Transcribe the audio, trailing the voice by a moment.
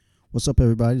What's up,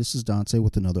 everybody? This is Dante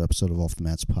with another episode of Off the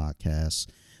Mats podcast.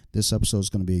 This episode is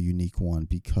going to be a unique one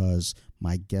because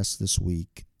my guest this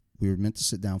week, we were meant to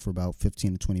sit down for about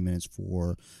 15 to 20 minutes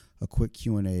for a quick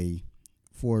Q&A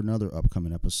for another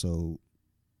upcoming episode.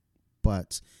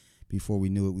 But before we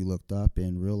knew it, we looked up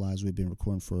and realized we'd been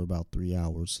recording for about 3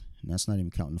 hours. And that's not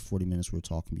even counting the 40 minutes we were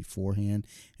talking beforehand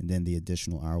and then the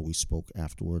additional hour we spoke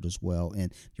afterward as well.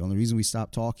 And the only reason we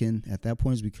stopped talking at that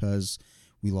point is because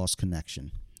we lost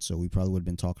connection. So we probably would have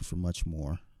been talking for much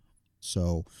more.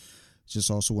 So just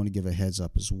also want to give a heads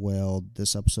up as well.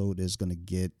 This episode is going to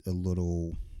get a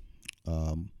little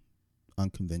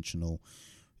unconventional.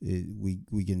 We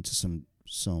get into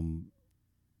some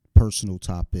personal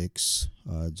topics,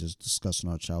 just discussing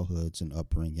our childhoods and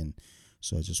upbringing.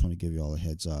 So I just want to give you all a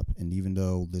heads up. And even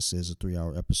though this is a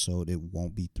 3-hour episode, it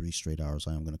won't be 3 straight hours.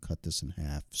 I am going to cut this in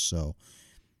half. So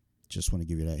just want to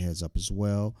give you that heads up as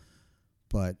well.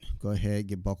 But go ahead,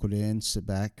 get buckled in, sit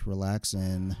back, relax,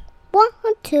 and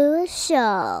welcome to the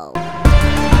show.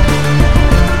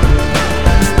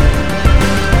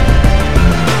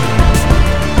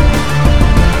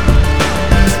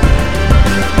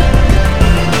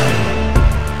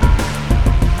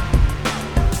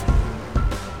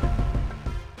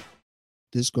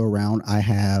 This go around, I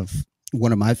have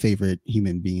one of my favorite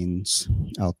human beings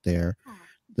out there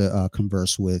to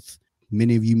converse with.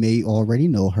 Many of you may already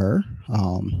know her,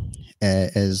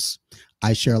 as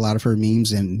I share a lot of her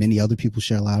memes and many other people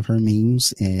share a lot of her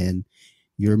memes, and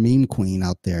you're a meme queen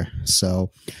out there. So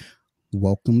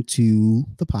welcome to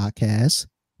the podcast,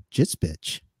 Jits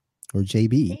Bitch, or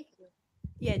JB. Thank you.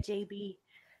 Yeah, JB.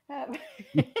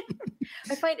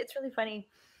 I find it's really funny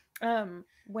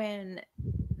when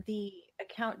the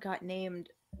account got named.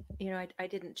 You know, I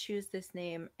didn't choose this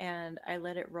name and I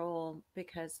let it roll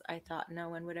because I thought no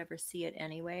one would ever see it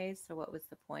anyway. So what was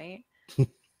the point?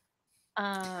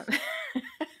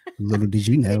 Little did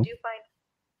you know. I do find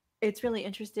it's really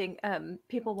interesting.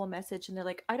 People will message and they're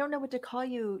like, I don't know what to call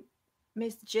you,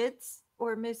 Miss Jits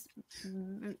or Miss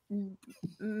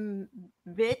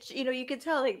Bitch. You know, you can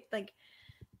tell like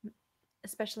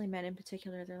especially men in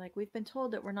particular, they're like, we've been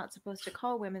told that we're not supposed to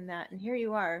call women that, and here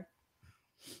you are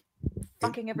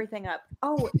fucking everything up.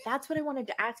 Oh, that's what I wanted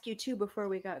to ask you too before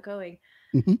we got going.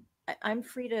 Mm-hmm. I'm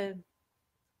free to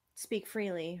speak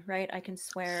freely, right? I can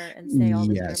swear and say all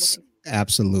the terrible things.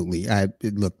 Absolutely.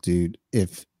 Look, dude,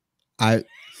 if I've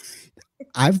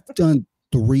done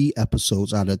 3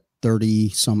 episodes out of 30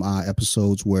 some odd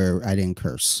episodes where I didn't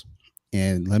curse,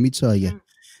 and let me tell you,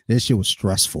 this shit was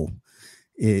stressful.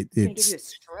 It's gonna give you a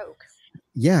stroke.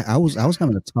 Yeah, I was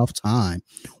having a tough time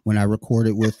when I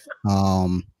recorded with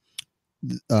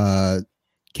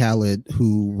Khaled,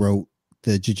 who wrote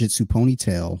the Jiu-Jitsu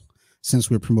Ponytail.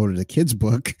 Since we promoted a kid's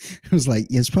book, it was like,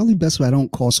 yeah, it's probably best if I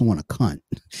don't call someone a cunt.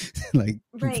 Like,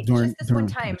 right, just this one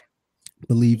time.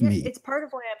 Believe me, it's part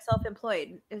of why I'm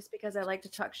self-employed. Is because I like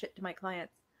to talk shit to my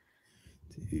clients.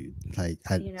 Dude, like,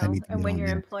 you know, and when your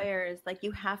employer is like,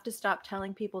 you have to stop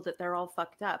telling people that they're all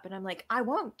fucked up, and I'm like, I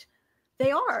won't.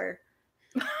 They are.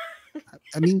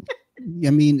 I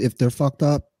mean, if they're fucked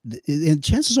up, and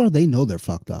chances are they know they're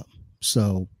fucked up.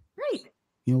 So, right.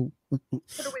 You know,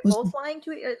 but are we both lying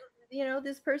to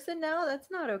this person now? That's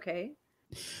not okay.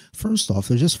 First off,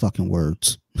 they're just fucking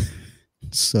words.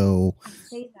 So I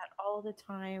say that all the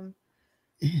time.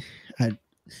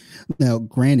 Now,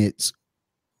 granted,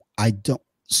 I don't.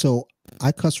 So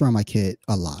I cuss around my kid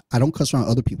a lot. I don't cuss around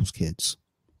other people's kids.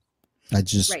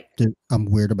 I'm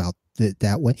weird about it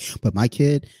that way. But my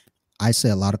kid, I say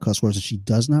a lot of cuss words and she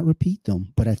does not repeat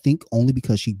them. But I think only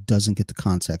because she doesn't get the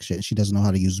context yet. She doesn't know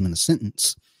how to use them in a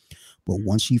sentence. But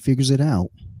once she figures it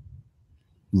out,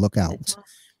 look out.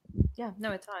 Yeah,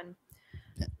 no, it's on.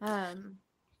 Yeah.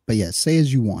 But yeah, say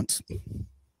as you want.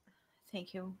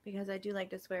 Thank you, because I do like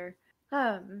to swear.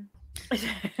 Oh,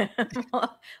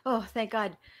 thank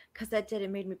God, because that did. It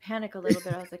made me panic a little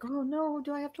bit. I was like, oh no,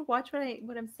 do I have to watch what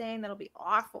I'm saying? That'll be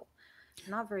awful.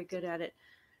 I'm not very good at it.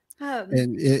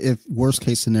 And if worst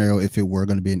case scenario, if it were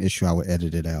going to be an issue, I would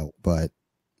edit it out. But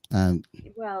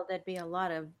well, there'd be a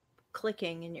lot of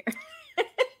clicking in your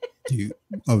dude,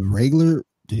 a regular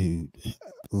dude.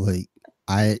 Like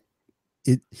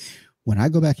when I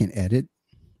go back and edit,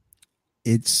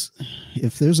 it's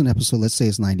if there's an episode, let's say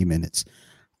it's 90 minutes,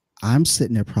 I'm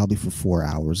sitting there probably for 4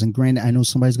 hours. And granted, I know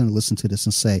somebody's going to listen to this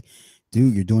and say,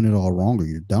 dude, you're doing it all wrong or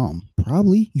you're dumb.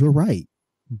 Probably you're right.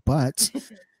 But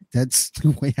that's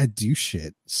the way I do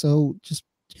shit. So just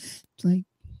like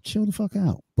chill the fuck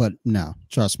out. But no,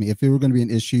 trust me, if it were going to be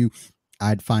an issue,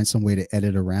 I'd find some way to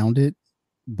edit around it.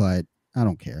 But I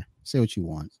don't care. Say what you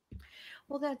want.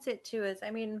 Well, that's it too. I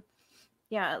mean,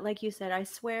 yeah, like you said, I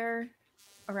swear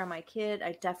around my kid.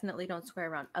 I definitely don't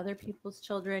swear around other people's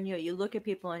children. You know, you look at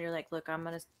people and you're like, look, I'm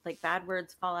gonna like bad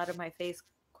words fall out of my face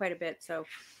quite a bit. So,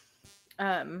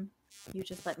 um, you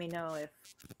just let me know if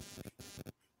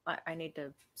I need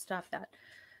to stop that.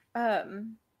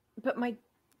 Um, but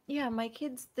yeah, my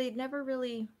kids, they never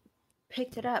really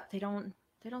picked it up. They don't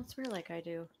swear like I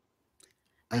do.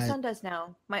 My I son does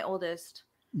now, my oldest.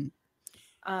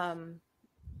 Um,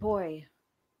 boy,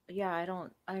 yeah, I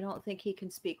don't think he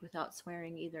can speak without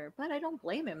swearing either, but I don't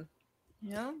blame him.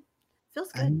 You know? Feels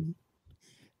I good.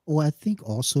 well, I think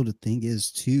also the thing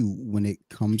is too when it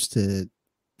comes to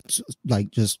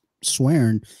like just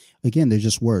swearing. Again, they're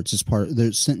just words. It's part.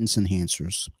 They're sentence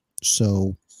enhancers.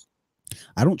 So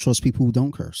I don't trust people who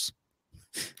don't curse.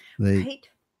 Like Right?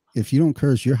 if you don't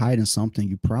curse, you're hiding something.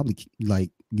 You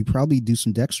probably do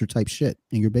some Dexter type shit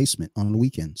in your basement on the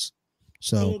weekends.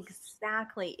 So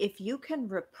Exactly. If you can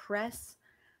repress,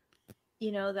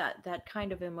 that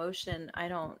kind of emotion, I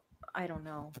don't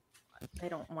know. I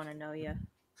don't want to know you.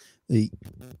 like,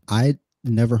 I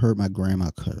never heard my grandma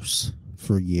curse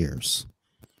for years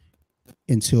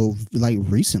until like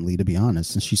recently, to be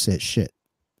honest. And she said shit.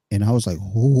 And I was like,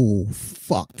 oh,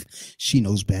 fuck. She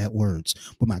knows bad words.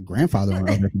 But my grandfather, on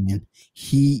the other hand,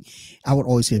 I would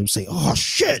always hear him say, oh,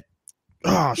 shit.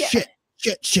 Oh, Yeah. shit,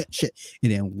 shit, shit, shit.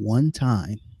 And then one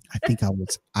time,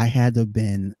 I had to have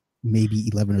been maybe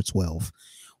 11 or 12.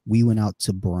 We went out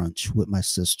to brunch with my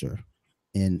sister.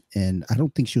 And I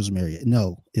don't think she was married.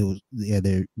 No, it was, yeah,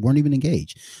 they weren't even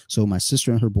engaged. So my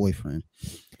sister and her boyfriend.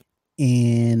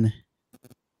 And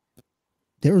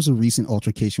there was a recent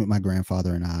altercation with my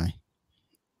grandfather and I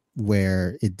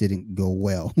where it didn't go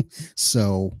well.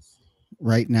 So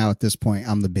right now at this point,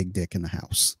 I'm the big dick in the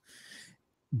house.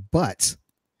 But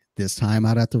this time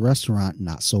out at the restaurant,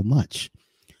 not so much.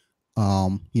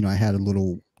 I had a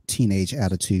little teenage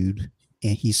attitude,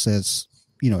 and he says,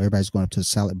 everybody's going up to the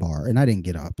salad bar, and I didn't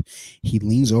get up. He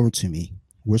leans over to me,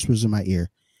 whispers in my ear,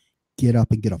 "Get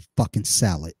up and get a fucking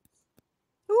salad."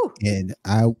 Ooh. And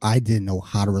I didn't know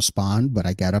how to respond, but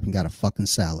I got up and got a fucking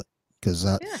salad because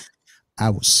Yeah. I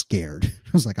was scared. I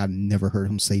was like, I've never heard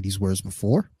him say these words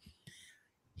before.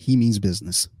 He means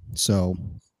business. So,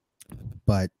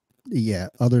 but yeah,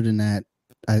 other than that,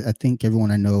 I think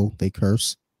everyone I know, they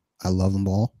curse. I love them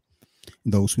all.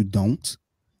 Those who don't,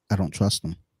 I don't trust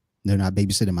them. They're not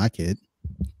babysitting my kid.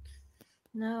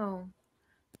 No.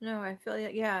 No, I feel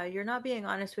like, yeah, you're not being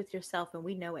honest with yourself, and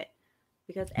we know it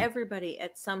because everybody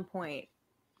at some point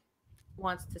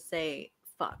wants to say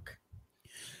fuck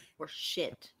or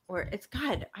shit or it's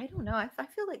God. I don't know. I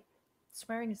feel like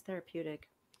swearing is therapeutic,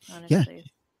 Yeah. honestly.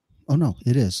 Oh no,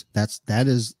 it is. That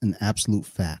is an absolute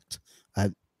fact.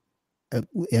 I,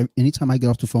 anytime I get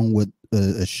off the phone with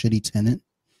a shitty tenant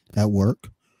at work,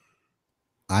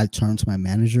 I turn to my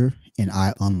manager and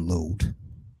I unload.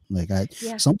 Like I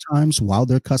Yeah. sometimes while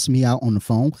they're cussing me out on the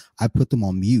phone, I put them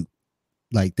on mute.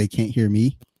 Like they can't hear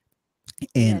me,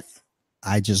 and Yes.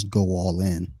 I just go all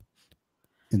in.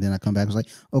 And then I come back and was like,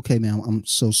 okay, man, I'm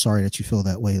so sorry that you feel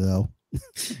that way though.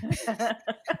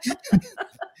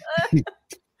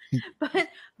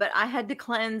 but I had to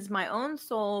cleanse my own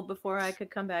soul before I could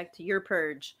come back to your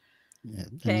purge. Yeah,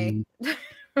 I Okay.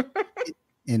 mean,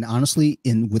 and honestly,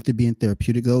 in with it being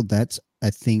therapeutic though, that's I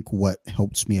think what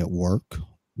helps me at work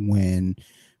when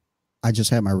I just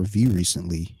had my review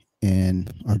recently,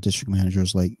 and our district manager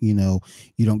was like, you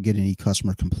don't get any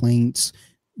customer complaints.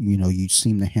 You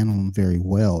seem to handle them very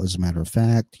well. As a matter of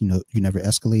fact, you never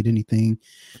escalate anything.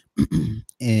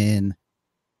 And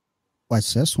I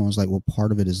said to him, I was like, well,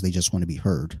 part of it is they just want to be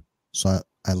heard. So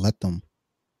I let them,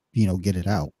 get it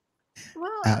out.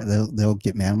 Well, They'll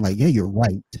get mad. I'm like, yeah, you're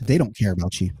right. They don't care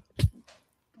about you.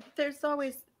 there's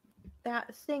always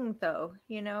that thing though,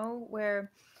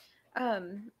 where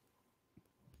um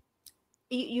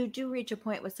you do reach a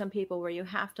point with some people where you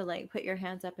have to like put your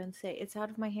hands up and say it's out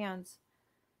of my hands.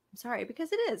 I'm sorry,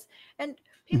 because it is. And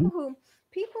Mhm.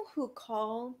 people who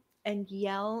call and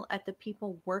yell at the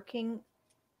people working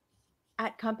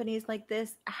at companies like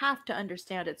this have to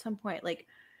understand at some point, like,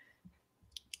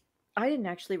 I didn't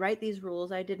actually write these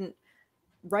rules. I didn't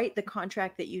write the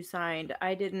contract that you signed.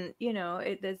 I didn't,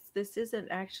 this isn't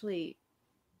actually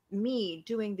me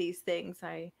doing these things.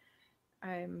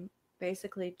 I'm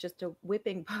basically just a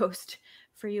whipping post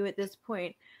for you at this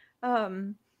point.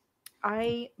 Um,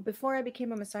 I before I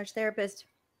became a massage therapist,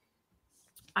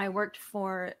 I worked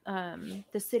for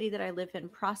the city that I live in,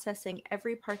 processing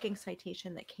every parking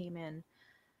citation that came in.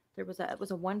 It was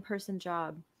a one person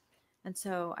job, and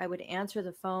so I would answer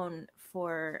the phone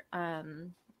for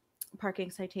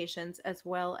parking citations as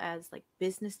well as like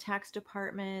business tax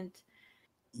department.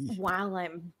 while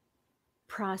I'm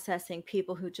processing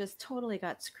people who just totally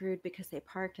got screwed because they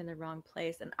parked in the wrong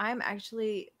place. And I'm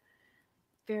actually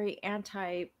very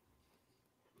anti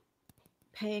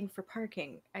paying for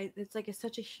parking. It's like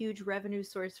such a huge revenue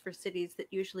source for cities that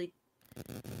usually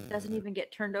doesn't even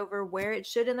get turned over where it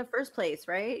should in the first place,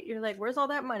 right? You're like, where's all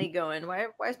that money going? Why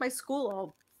is my school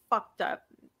all fucked up?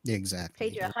 Exactly.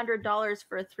 Paid you $100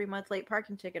 for a 3-month late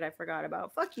parking ticket I forgot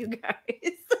about. Fuck you guys.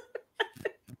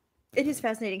 It is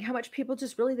fascinating how much people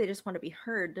just really, they just want to be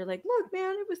heard. They're like, look,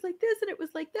 man, it was like this and it was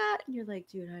like that. And you're like,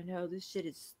 dude, I know this shit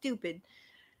is stupid.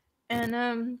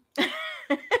 And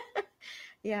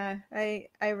yeah,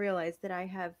 I realize that I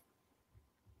have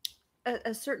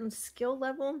a certain skill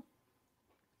level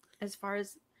as far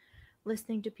as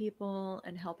listening to people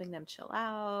and helping them chill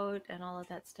out and all of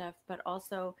that stuff, but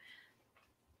also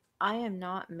I am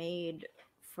not made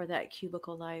for that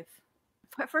cubicle life.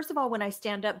 First of all, when I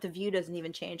stand up, the view doesn't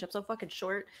even change. I'm so fucking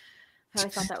short. I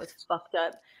always thought that was fucked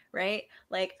up, right?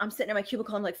 Like I'm sitting in my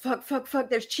cubicle, I'm like, fuck, fuck, fuck.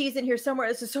 There's cheese in here somewhere.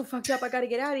 This is so fucked up. I got to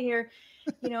get out of here,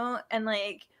 you know. And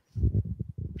like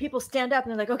people stand up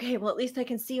and they're like, okay, well at least I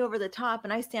can see over the top.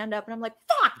 And I stand up and I'm like,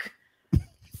 fuck.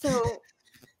 So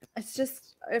it's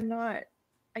just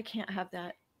I can't have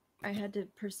that. I had to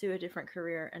pursue a different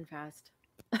career and fast.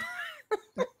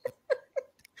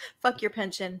 Fuck your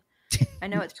pension. I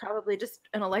know it's probably just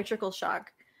an electrical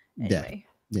shock. Anyway.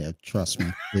 Yeah, trust me.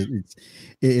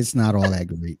 It's not all that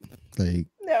great. Like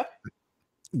No.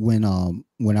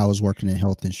 When I was working in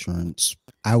health insurance,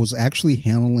 I was actually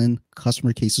handling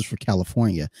customer cases for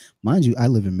California. Mind you, I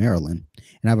live in Maryland,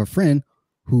 and I have a friend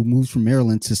who moved from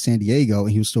Maryland to San Diego,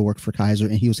 and he was still working for Kaiser,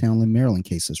 and he was handling Maryland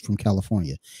cases from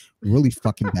California. Really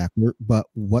fucking backward, but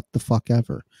what the fuck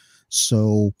ever.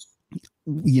 So,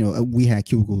 you know, we had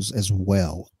cubicles as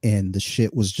well, and the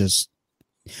shit was just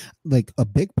like a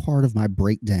big part of my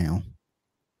breakdown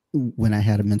when I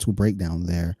had a mental breakdown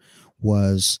there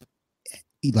was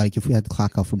like if we had to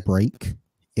clock out for break,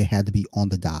 it had to be on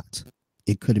the dot.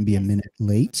 It couldn't be a minute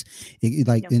late.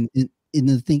 And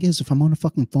the thing is, if I'm on a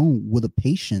fucking phone with a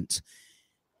patient,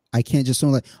 I can't just say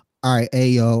like, all right, hey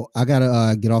yo, I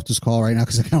gotta get off this call right now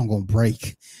because I'm gonna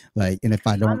break. Like, and if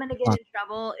I don't, I'm gonna get in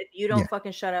trouble if you don't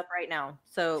fucking shut up right now.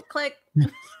 So click.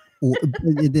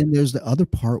 And then there's the other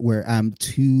part where I'm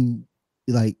too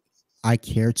like I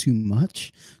care too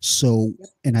much. So,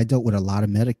 and I dealt with a lot of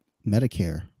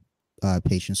Medicare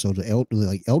patients, so the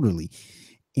elderly,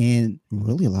 and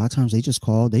really a lot of times they just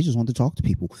call, they just want to talk to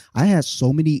people. I had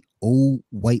so many old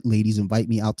white ladies invite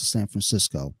me out to San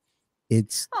Francisco.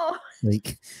 It's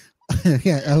like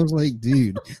yeah, I was like,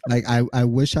 dude, like I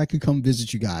wish I could come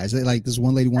visit you guys. Like this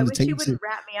one lady wanted to take you wouldn't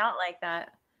rat me out like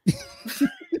that.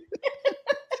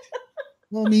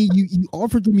 Well, I mean, you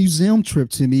offered the museum trip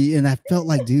to me, and I felt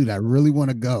like, dude, I really want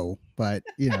to go, but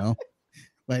you know,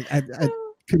 like I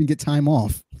couldn't get time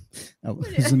off. I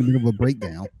was in the middle of a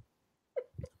breakdown.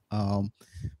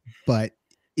 But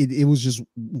it was just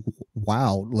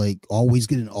wow, like always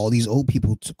getting all these old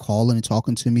people to call in and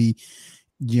talking to me,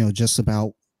 you know, just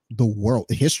about the world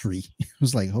history. It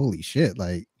was like, holy shit.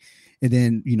 Like, and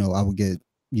then, you know, I would get,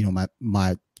 you know,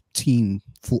 my team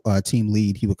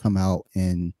lead, he would come out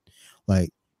and like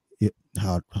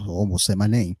I almost said my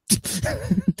name.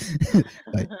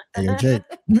 Like, hey, Jake.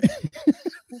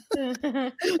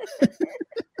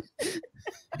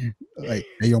 Like,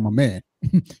 hey, yo, my man.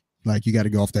 Like, you got to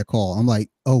go off that call. I'm like,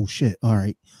 oh shit. All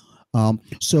right.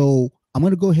 So I'm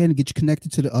gonna go ahead and get you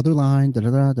connected to the other line,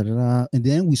 and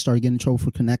then we started getting in trouble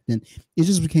for connecting. It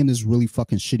just became this really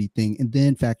fucking shitty thing. And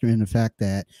then factor in the fact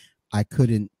that I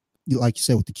couldn't, like you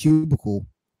said, with the cubicle,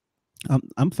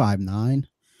 I'm 5'9",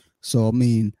 so I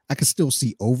mean I could still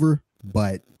see over,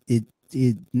 but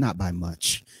it not by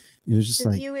much. It was just the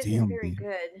like, view isn't damn, very dude.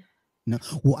 good. No,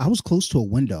 well, I was close to a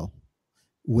window,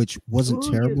 which wasn't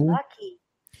terrible. You're lucky.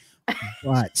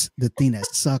 But the thing that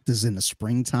sucked is in the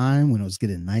springtime when it was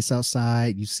getting nice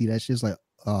outside, you see that shit's like,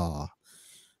 oh.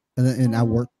 And I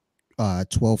worked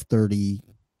 12:30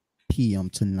 p.m.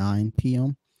 to 9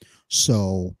 p.m.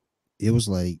 So it was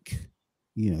like,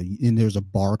 you know, and there's a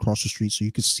bar across the street, so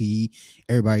you could see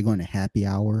everybody going to happy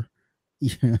hour.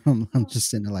 You know, I'm just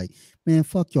sitting there like, man,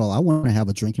 fuck y'all. I want to have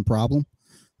a drinking problem.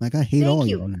 Like, I hate all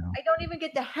y'all now. I don't even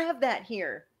get to have that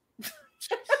here.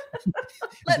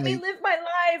 Let me live my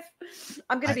life.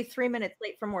 I'm gonna be 3 minutes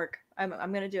late from work. I'm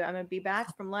gonna be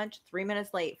back from lunch 3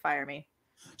 minutes late. Fire me.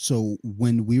 So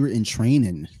when we were in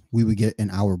training, we would get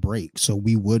an hour break. So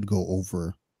we would go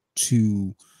over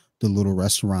to the little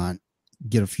restaurant,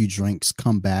 get a few drinks,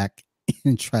 come back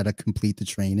and try to complete the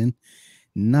training.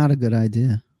 Not a good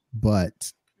idea,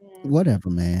 but whatever,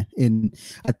 man. And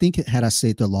I think had I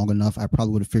stayed there long enough, I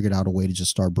probably would have figured out a way to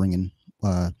just start bringing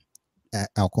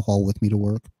alcohol with me to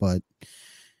work. But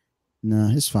no,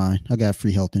 it's fine. I got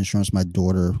free health insurance. My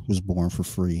daughter was born for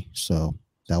free, so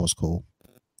that was cool.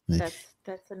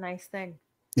 That's a nice thing.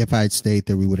 If I had stayed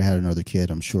there, we would have had another kid,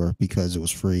 I'm sure, because it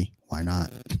was free. Why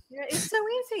not? Yeah, it's so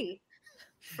easy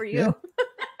for you.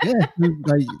 Yeah,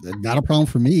 like, not a problem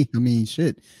for me. I mean,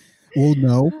 shit. Well,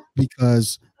 no,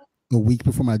 because a week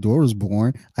before my daughter was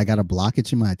born, I got a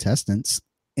blockage in my intestines,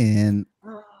 and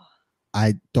Oh,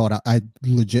 I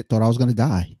legit thought I was gonna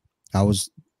die. I was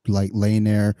like laying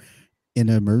there in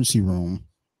an emergency room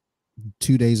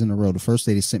 2 days in a row. The first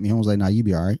day they sent me home, I was like, "Nah, you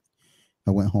be all right."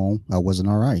 I went home. I wasn't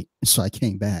all right, so I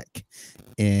came back,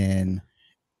 and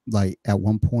like at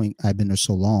one point, I've been there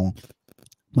so long.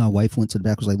 My wife went to the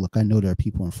back, was like, "Look, I know there are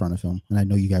people in front of him, and I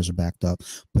know you guys are backed up,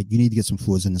 but you need to get some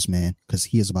fluids in this man because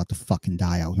he is about to fucking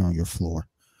die out here on your floor."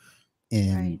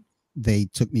 And right. they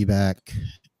took me back.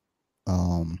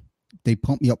 They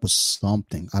pumped me up with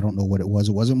something. I don't know what it was.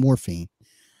 It wasn't morphine,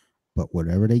 but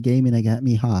whatever they gave me, they got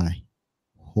me high.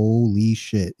 Holy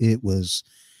shit! It was.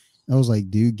 I was like,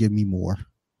 dude, give me more.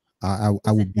 I Was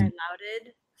would it be.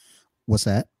 diluted? What's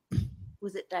that?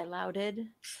 Was it diluted?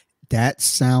 That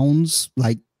sounds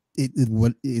like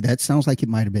that sounds like it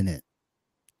might have been it.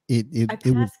 I It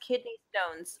was. pass kidney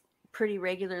stones pretty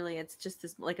regularly. It's just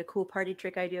this like a cool party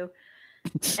trick I do.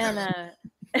 And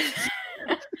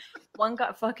one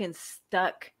got fucking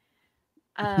stuck.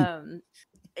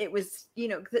 It was,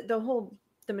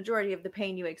 the majority of the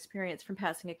pain you experience from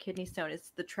passing a kidney stone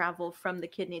is the travel from the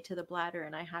kidney to the bladder,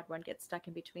 and I had one get stuck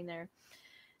in between there.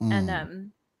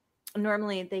 And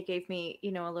normally they gave me,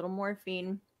 a little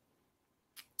morphine.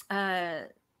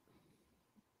 It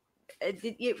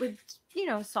would,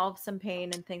 solve some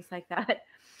pain and things like that.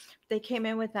 They came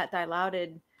in with that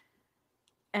diluted,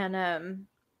 and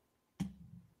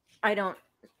I don't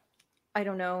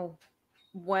know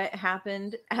what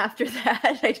happened after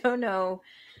that. I don't know.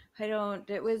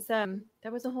 It was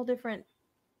that was a whole different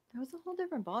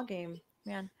ball game,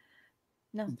 man.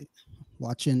 No.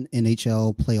 Watching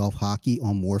NHL playoff hockey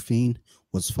on morphine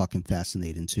was fucking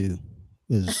fascinating too.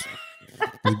 It was,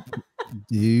 like,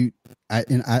 dude,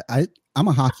 I'm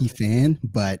a hockey fan,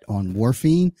 but on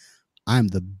morphine, I'm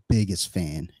the biggest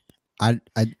fan.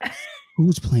 Who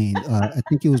was playing? I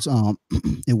think it was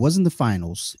it wasn't the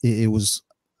finals. It was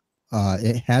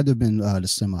it had to have been the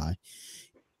semi.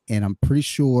 And I'm pretty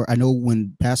sure I know when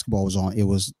basketball was on, it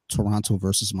was Toronto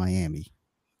versus Miami.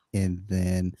 And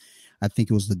then I think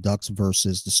it was the Ducks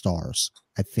versus the Stars,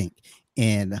 I think.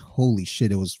 And holy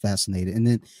shit, it was fascinating. And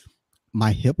then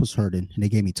my hip was hurting and they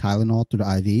gave me Tylenol through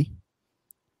the IV.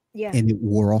 Yeah. And it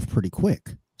wore off pretty quick.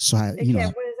 So what is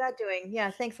that doing?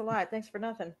 Yeah, thanks a lot. Thanks for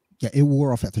nothing. Yeah, it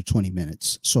wore off after 20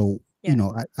 minutes. So,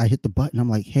 Yeah. I hit the button. I'm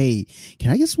like, hey,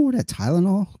 can I get some more of that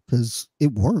Tylenol? Because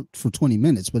it worked for 20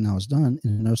 minutes, but now it's done.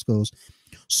 And the nurse goes,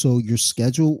 so you're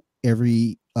scheduled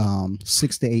every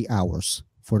 6 to 8 hours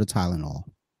for the Tylenol.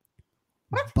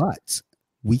 But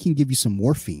we can give you some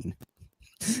morphine.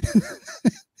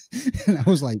 And I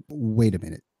was like, wait a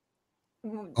minute.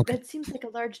 Okay. That seems like a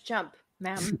large jump,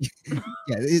 ma'am.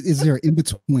 Yeah, is there in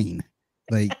between?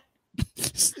 Like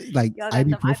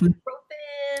ibuprofen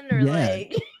or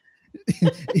like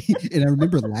and I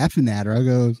remember laughing at her. I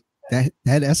go, that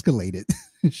escalated.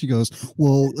 She goes,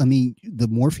 well, I mean, the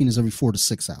morphine is every 4 to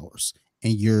 6 hours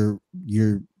and you're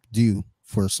due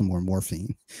for some more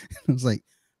morphine. I was like,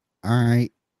 all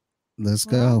right, let's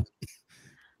go.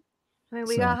 I mean,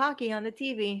 we got hockey on the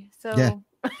TV, so yeah,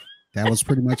 that was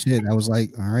pretty much it. I was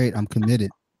like, all right, I'm committed.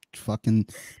 Fucking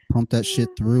pump that shit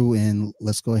through and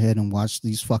let's go ahead and watch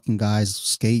these fucking guys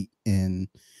skate. And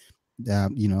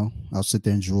I'll sit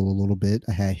there and drool a little bit.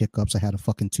 I had hiccups. I had a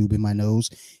fucking tube in my nose.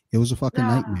 It was a fucking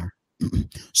nightmare.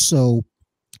 So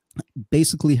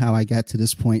basically how I got to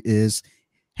this point is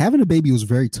having a baby was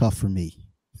very tough for me.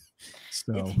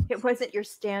 So it wasn't your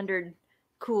standard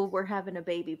cool, we're having a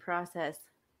baby process.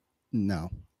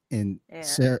 No. And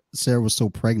Sarah was so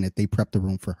pregnant, they prepped the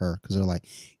room for her because they're like,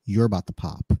 you're about to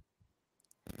pop.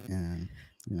 And,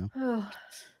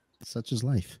 such is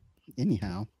life.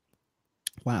 Anyhow,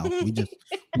 wow, we just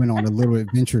went on a little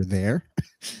adventure there.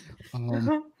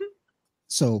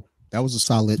 So that was a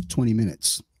solid 20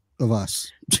 minutes of us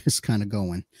just kind of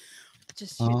going.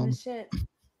 Just shooting the shit.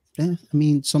 Yeah, I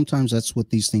mean, sometimes that's what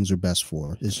these things are best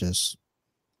for. It's just,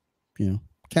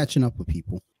 catching up with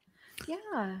people.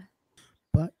 Yeah.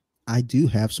 But I do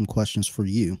have some questions for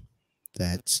you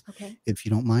that, if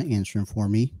you don't mind answering for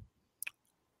me,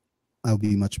 I'll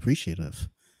be much appreciative.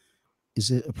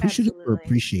 Is it appreciative or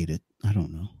appreciated? I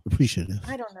don't know. Appreciative.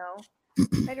 I don't know.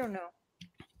 I don't know.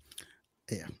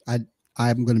 Yeah,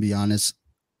 I'm going to be honest.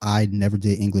 I never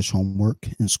did English homework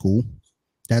in school.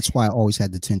 That's why I always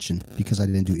had detention, because I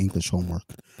didn't do English homework,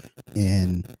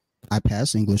 and I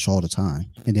passed English all the time.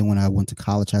 And then when I went to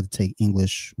college, I had to take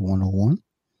English 101,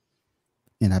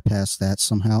 and I passed that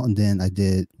somehow. And then I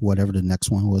did whatever the next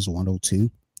one was, 102.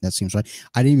 That seems right.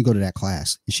 I didn't even go to that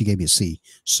class, and she gave me a C.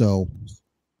 So,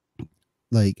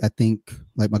 like, I think,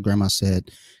 like my grandma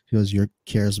said, she goes, "You're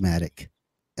charismatic."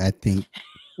 I think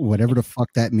whatever the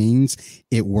fuck that means,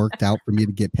 it worked out for me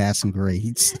to get passing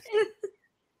grades.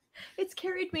 It's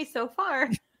carried me so far.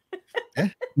 Yeah.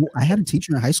 Well, I had a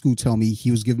teacher in high school tell me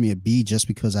he was giving me a B just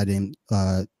because I didn't,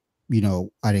 I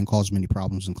didn't cause many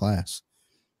problems in class.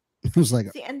 I was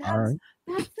like, See, and all right.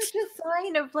 that's such a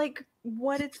sign of like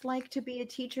what it's like to be a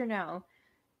teacher now.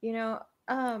 You know,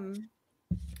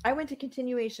 I went to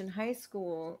continuation high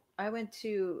school. I went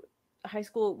to high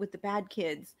school with the bad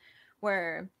kids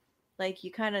where like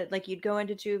you kind of like you'd go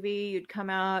into juvie, you'd come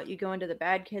out, you go into the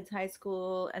bad kids high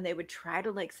school, and they would try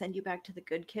to like send you back to the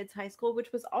good kids high school,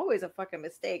 which was always a fucking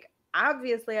mistake.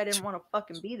 Obviously, I didn't want to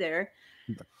fucking be there.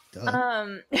 Duh.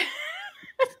 Um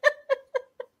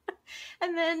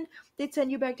and then they'd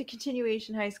send you back to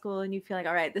continuation high school and you feel like,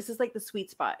 all right, this is like the sweet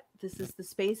spot. This is the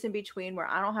space in between where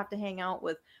I don't have to hang out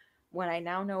with what I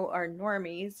now know are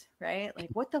normies, right? Like,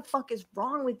 what the fuck is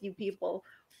wrong with you people?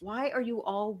 Why are you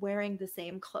all wearing the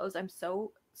same clothes? I'm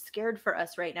so scared for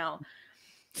us right now.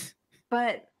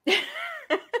 But Is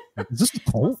this the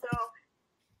cold? also,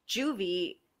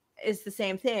 juvie is the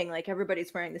same thing. Like,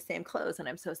 everybody's wearing the same clothes, and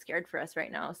I'm so scared for us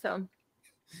right now. So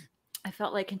I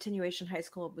felt like continuation high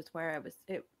school was where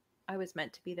I was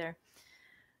meant to be there.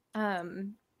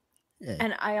 Um, Yeah.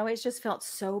 and I always just felt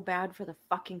so bad for the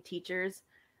fucking teachers.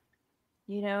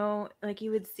 You know, like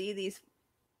you would see these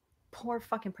poor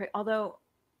fucking although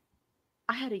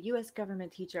I had a US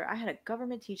government teacher, I had a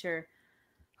government teacher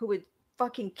who would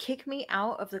fucking kick me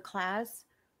out of the class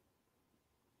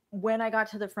when I got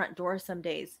to the front door some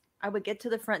days. I would get to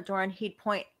the front door and he'd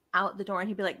point out the door and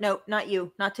he'd be like, "No, not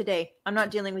you, not today. I'm not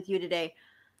dealing with you today."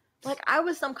 Like I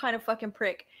was some kind of fucking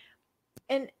prick.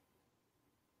 And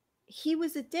he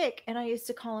was a dick and I used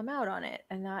to call him out on it,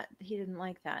 and that he didn't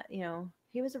like that. You know,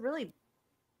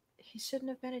 he shouldn't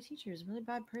have been a teacher. He was a really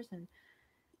bad person.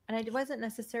 And I wasn't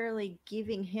necessarily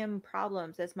giving him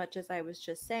problems as much as I was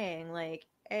just saying, like,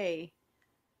 hey,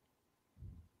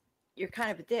 you're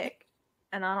kind of a dick.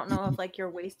 And I don't know if like you're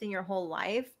wasting your whole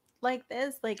life like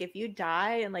this. Like if you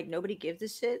die and like nobody gives a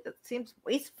shit, that seems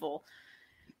wasteful.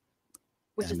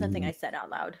 Which is nothing I said out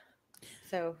loud.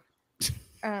 So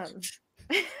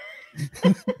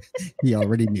He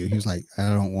already knew. He was like, I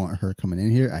don't want her coming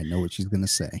in here. I know what she's gonna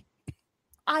say.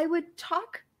 I would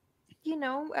talk, you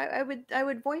know, I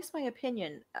would voice my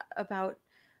opinion about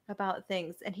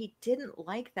things, and he didn't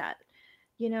like that.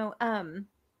 You know,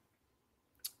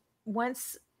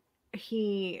 once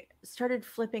he started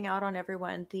flipping out on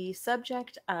everyone, the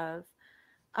subject of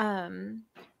um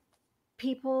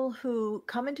people who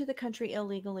come into the country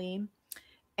illegally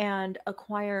and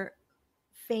acquire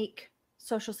fake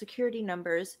social security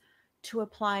numbers to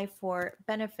apply for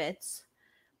benefits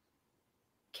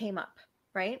came up,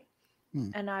 right?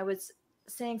 And I was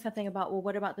saying something about, well,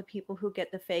 what about the people who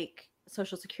get the fake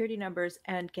social security numbers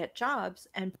and get jobs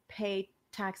and pay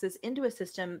taxes into a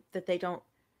system that they don't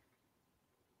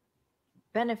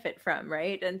benefit from,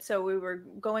 right? And so we were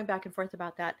going back and forth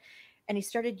about that. And he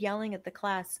started yelling at the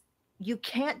class, you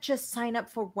can't just sign up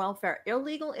for welfare.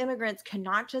 Illegal immigrants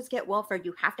cannot just get welfare.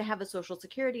 You have to have a social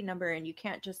security number, and you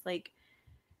can't just like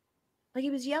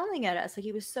he was yelling at us. Like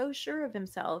he was so sure of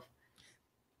himself.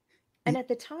 And at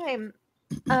the time,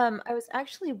 I was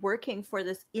actually working for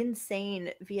this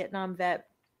insane Vietnam vet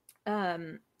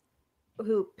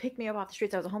who picked me up off the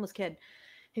streets. I was a homeless kid.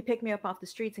 He picked me up off the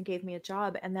streets and gave me a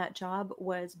job. And that job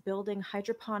was building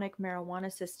hydroponic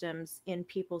marijuana systems in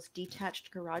people's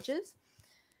detached garages.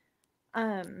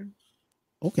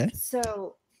 Okay.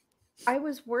 So I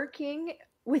was working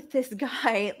with this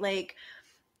guy, like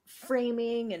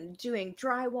framing and doing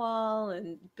drywall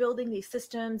and building these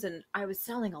systems. And I was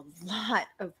selling a lot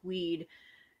of weed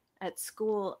at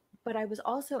school, but I was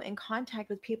also in contact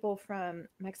with people from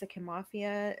Mexican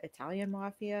mafia, Italian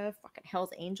mafia, fucking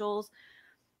Hell's Angels.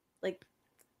 Like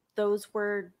those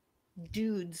were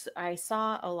dudes I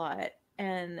saw a lot.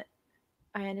 And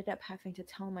I ended up having to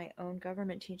tell my own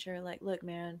government teacher, like, look,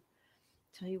 man,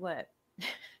 tell you what,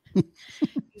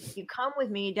 you come with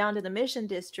me down to the mission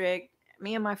district,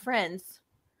 me and my friends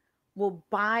will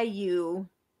buy you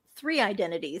 3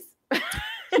 identities.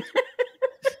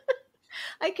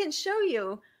 I can show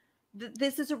you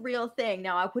this is a real thing.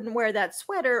 Now, I wouldn't wear that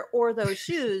sweater or those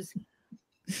shoes,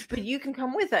 but you can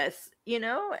come with us, you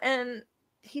know? And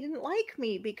he didn't like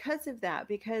me because of that,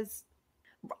 because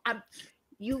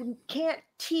you can't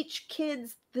teach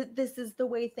kids that this is the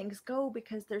way things go,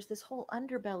 because there's this whole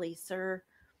underbelly, sir.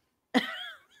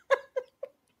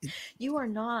 You are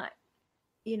not,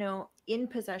 in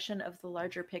possession of the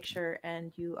larger picture,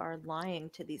 and you are lying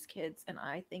to these kids, and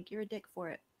I think you're a dick for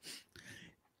it.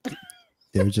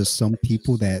 There are just some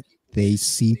people that they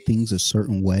see things a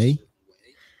certain way,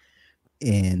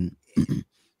 and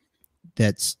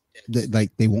that's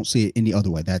like they won't see it any other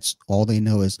way. That's all they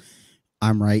know is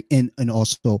I'm right, and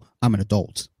also I'm an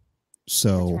adult,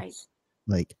 so Right.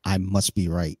 like I must be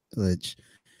right. Which,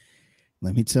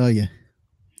 let me tell you,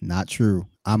 not true.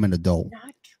 I'm an adult.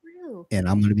 Not true. And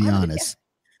I'm going to be honest,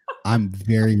 I'm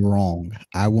very wrong.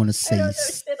 I want to say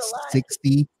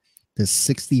 60 to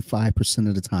 65%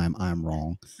 of the time I'm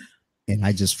wrong. And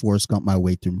I just Forrest Gump my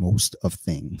way through most of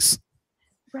things.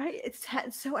 Right. It's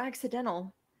so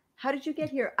accidental. How did you get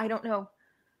here? I don't know.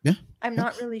 Yeah. I'm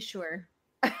not really sure.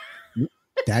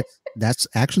 That's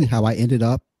actually how I ended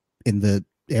up in the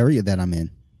area that I'm in.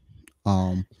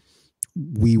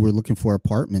 We were looking for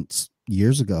apartments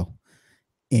years ago,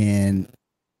 and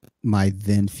my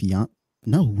then fiance,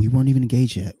 no, we weren't even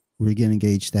engaged yet. We were getting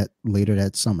engaged later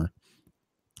that summer.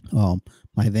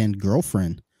 My then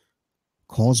girlfriend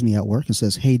calls me at work and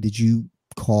says, "Hey, did you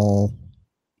call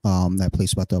that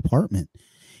place about the apartment?"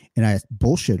 And I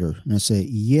bullshit her and I say,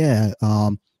 "Yeah,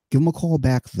 give them a call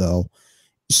back though."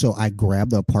 So I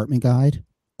grabbed the apartment guide,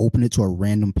 opened it to a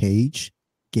random page,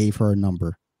 gave her a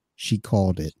number. She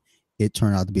called it. It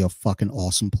turned out to be a fucking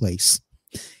awesome place.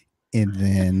 And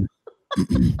then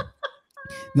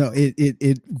no,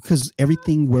 it because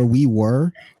everything where we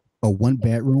were, a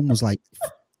 1-bedroom was like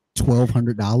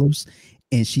 $1,200.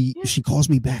 And she calls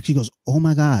me back. She goes, "Oh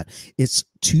my God, it's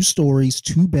 2 stories,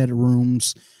 2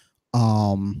 bedrooms.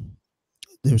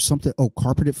 There's something,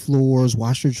 carpeted floors,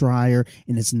 washer dryer,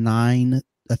 and it's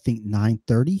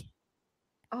 9:30.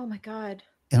 Oh my God.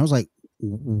 And I was like,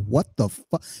 what the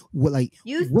fuck? What, like,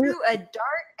 you threw a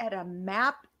dart at a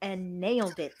map and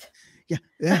nailed it. Yeah.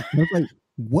 I was like,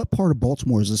 what part of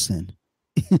Baltimore is this in?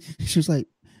 She was like,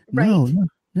 no,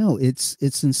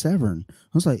 it's in Severn. I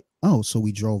was like, oh, so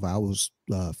we drove out. It was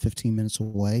 15 minutes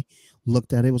away.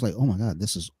 Looked at it, was like, oh my God,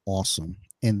 this is awesome.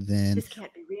 And then this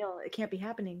can't be real. It can't be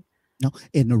happening. No,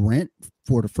 and the rent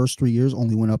for the first 3 years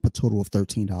only went up a total of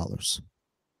 $13.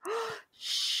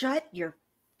 Shut your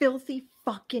filthy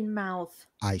fucking mouth.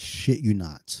 I shit you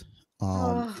not.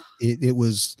 It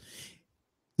was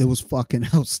fucking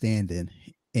outstanding.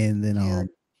 And then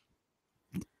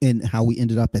and how we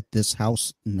ended up at this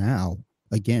house now,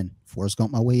 again, Forrest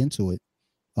Gump my way into it.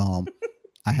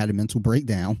 I had a mental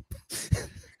breakdown.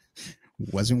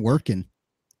 Wasn't working.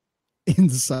 And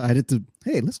decided to,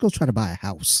 hey, let's go try to buy a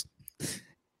house.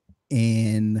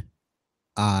 And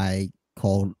I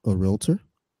called a realtor.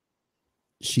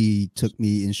 She took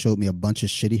me and showed me a bunch of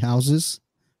shitty houses.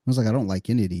 I was like, I don't like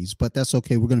any of these, but that's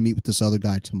okay. We're going to meet with this other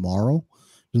guy tomorrow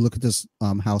to look at this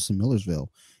house in Millersville.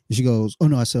 And she goes, oh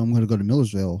no, I said, I'm going to go to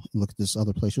Millersville and look at this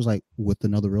other place. She was like, with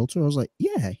another realtor? I was like,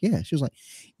 yeah. She was like,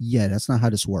 yeah, that's not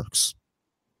how this works.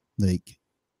 Like,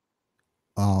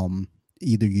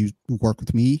 either you work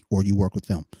with me or you work with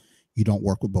them. You don't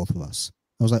work with both of us.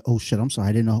 I was like, oh shit, I'm sorry.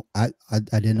 I didn't know. I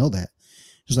didn't know that.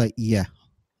 She was like, yeah.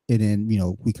 And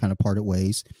then, we kind of parted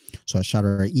ways. So I shot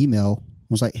her an email. I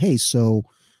was like, hey, so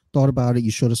thought about it.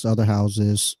 You showed us the other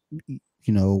houses.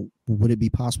 Would it be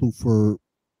possible for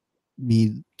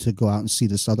me to go out and see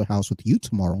this other house with you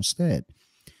tomorrow instead?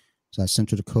 So I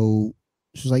sent her the code.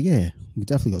 She was like, yeah, we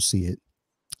definitely go see it.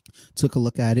 Took a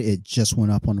look at it. It just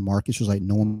went up on the market. She was like,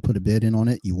 no one put a bid in on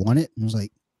it. You want it? And I was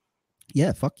like,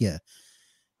 yeah, fuck yeah.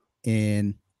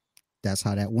 And that's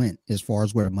how that went. As far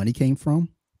as where the money came from,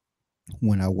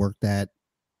 when I worked at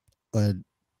a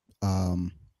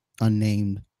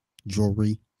unnamed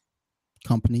jewelry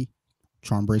company,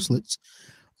 charm bracelets,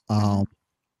 I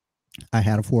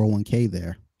had a 401k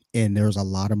there, and there was a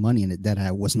lot of money in it that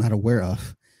I was not aware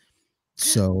of.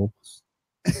 So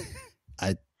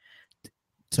I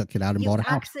took it out and bought a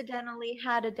house. You accidentally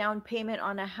had a down payment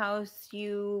on a house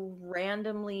you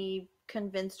randomly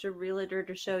convinced a realtor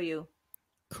to show you.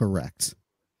 Correct.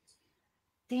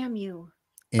 Damn you.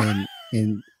 And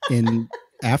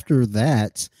after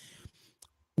that,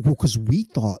 because we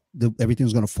thought that everything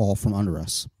was going to fall from under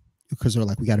us, because they're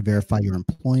like, we got to verify your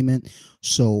employment.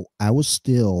 So I was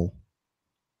still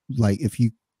like, if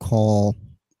you call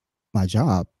my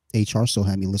job, HR still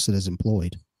had me listed as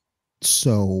employed.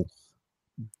 So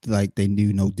like they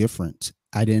knew no different.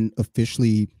 I didn't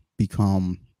officially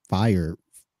become fired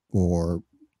or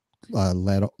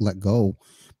let go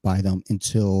by them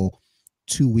until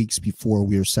 2 weeks before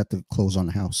we were set to close on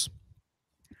the house.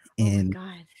 Oh my And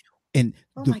god. and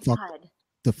Oh my god.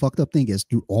 the fucked up thing is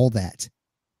through all that,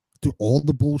 through all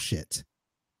the bullshit,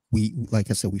 we, like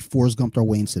I said, we Forrest Gumped our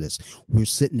way into this. We're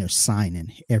sitting there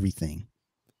signing everything.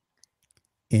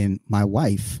 And my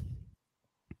wife,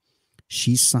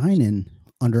 she's signing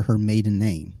under her maiden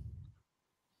name.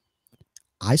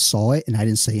 I saw it and I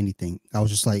didn't say anything. I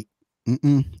was just like,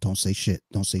 don't say shit.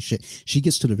 Don't say shit. She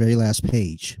gets to the very last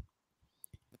page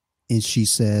and she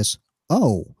says,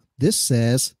 oh, this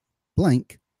says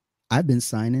blank. I've been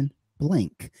signing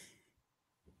blank.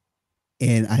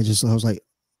 And I was like,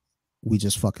 we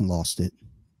just fucking lost it.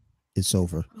 It's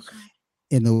over. Okay.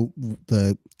 And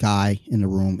the guy in the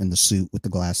room in the suit with the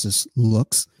glasses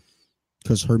looks,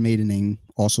 because her maiden name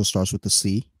also starts with the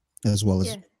C, as well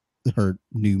as her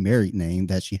new married name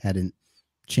that she hadn't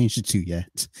changed it to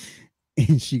yet.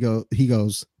 And he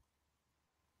goes,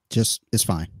 just, it's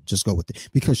fine. Just go with it,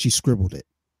 because she scribbled it.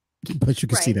 But you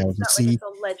can see that was a C. Like it's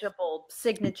a legible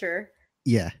signature.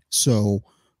 Yeah. So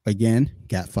again,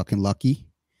 got fucking lucky.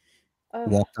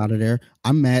 Walked out of there.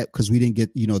 I'm mad because we didn't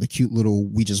get, the cute little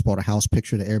 "we just bought a house"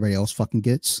 picture that everybody else fucking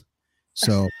gets.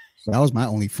 So that was my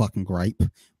only fucking gripe.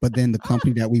 But then the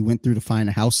company that we went through to find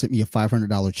a house sent me a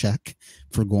 $500 check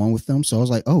for going with them. So I was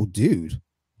like, oh, dude.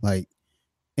 Like,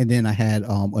 and then I had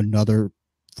another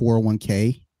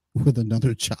 401k with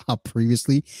another job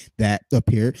previously that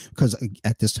appeared, because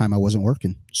at this time I wasn't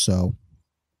working. So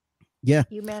yeah.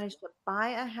 You managed to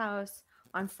buy a house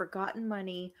on forgotten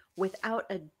money without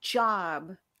a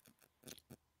job.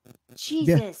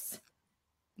 Jesus.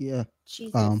 Yeah.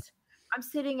 Jesus. I'm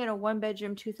sitting in a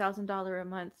 1-bedroom, $2,000 a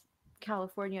month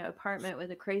California apartment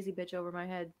with a crazy bitch over my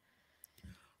head.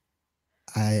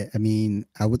 I mean,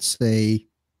 I would say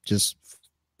just,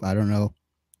 I don't know,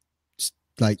 just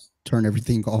like turn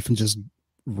everything off and just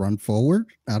run forward.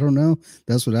 I don't know.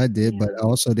 That's what I did, but I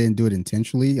also didn't do it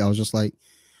intentionally. I was just like,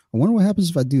 I wonder what happens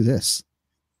if I do this.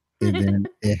 And then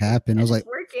it happened. I was like,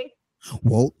 working.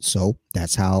 Well, so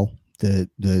that's how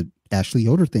the Ashley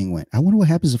Yoder thing went. I wonder what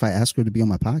happens if I ask her to be on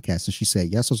my podcast. And she said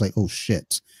yes. I was like, oh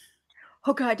shit.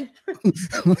 Oh God.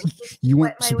 You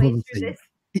weren't supposed to say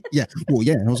yeah. Well,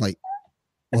 yeah. And I was like,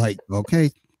 okay,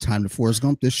 time to Forrest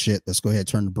Gump this shit. Let's go ahead,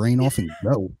 turn the brain off and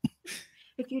go.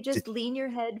 If you just lean your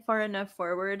head far enough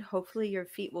forward, hopefully your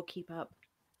feet will keep up.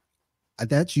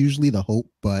 That's usually the hope,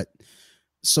 but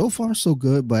so far so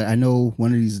good. But I know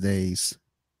one of these days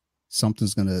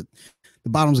the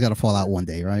bottom's got to fall out one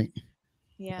day, right?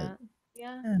 Yeah.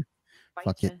 Yeah.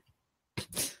 Fuck it.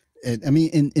 And, I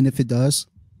mean, and if it does,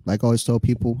 like I always tell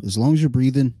people, as long as you're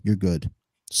breathing, you're good.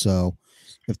 So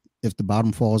if the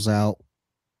bottom falls out,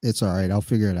 it's all right. I'll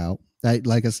figure it out.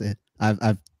 Like I said,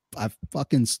 I've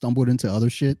fucking stumbled into other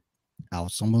shit. I'll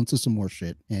stumble into some more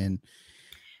shit. And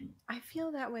I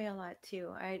feel that way a lot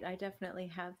too. I definitely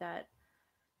have that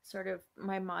sort of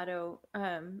my motto.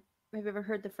 Have you ever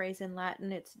heard the phrase in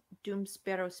Latin? It's dum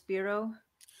spero spiro.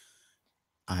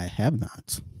 I have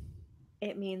not.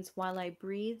 It means while I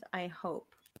breathe, I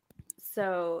hope.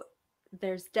 So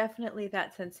there's definitely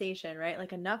that sensation, right?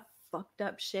 Like enough fucked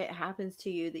up shit happens to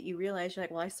you that you realize you're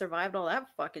like, well, I survived all that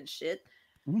fucking shit.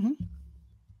 Mm-hmm.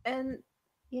 And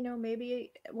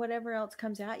maybe whatever else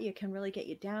comes at you can really get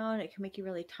you down. It can make you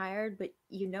really tired, but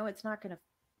it's not going to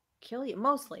kill you.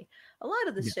 Mostly, a lot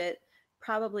of the shit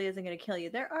probably isn't going to kill you.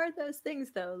 There are those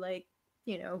things though, like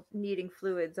needing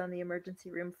fluids on the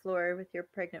emergency room floor with your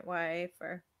pregnant wife,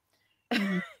 or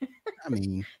I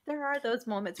mean, there are those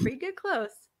moments where you get close,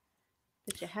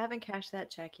 but you haven't cashed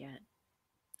that check yet.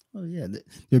 Oh yeah,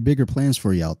 there are bigger plans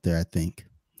for you out there, I think.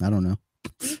 I don't know.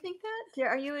 Do you think that?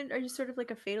 Are you sort of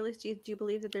like a fatalist? Do you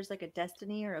believe that there's like a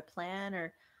destiny or a plan,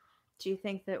 or do you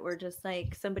think that we're just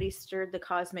like somebody stirred the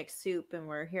cosmic soup and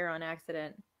we're here on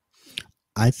accident?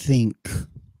 I think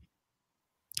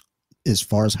as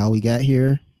far as how we got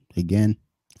here, again,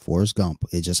 Forrest Gump,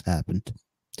 it just happened.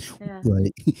 Yeah.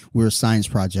 Like, we're a science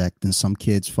project in some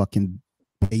kid's fucking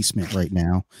basement right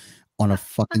now on a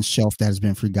fucking shelf that has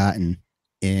been forgotten.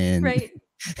 And right.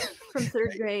 From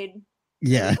third grade.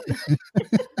 Yeah.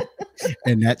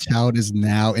 And that child is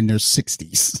now in their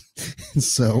 60s.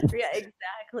 So yeah,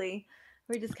 exactly.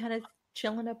 We're just kind of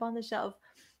chilling up on the shelf.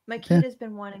 My kid has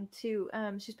been wanting to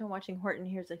she's been watching Horton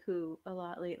Hears a Who a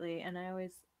lot lately, and I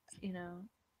always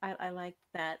I like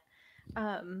that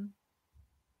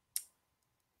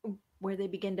where they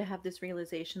begin to have this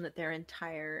realization that their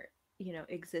entire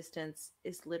existence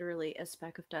is literally a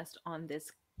speck of dust on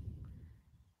this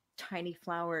tiny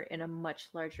flower in a much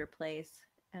larger place.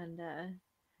 And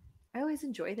I always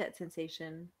enjoy that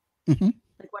sensation. Hmm.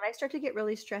 Like when I start to get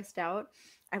really stressed out,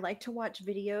 I like to watch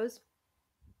videos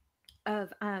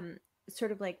of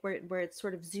sort of like where it's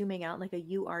sort of zooming out like a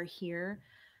you are here,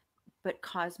 but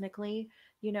cosmically,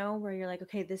 where you're like,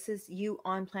 okay, this is you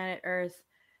on planet Earth,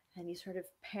 and you sort of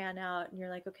pan out and you're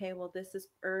like, okay, well, this is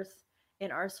Earth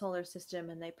in our solar system,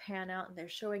 and they pan out and they're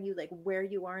showing you like where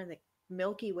you are in the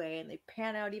Milky Way, and they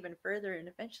pan out even further, and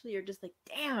eventually you're just like,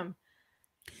 damn,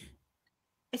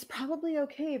 it's probably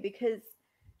okay because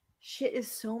shit is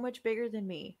so much bigger than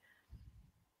me,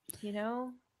 you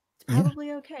know? It's Yeah.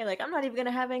 probably okay. Like, I'm not even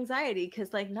gonna have anxiety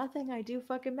because, like, nothing I do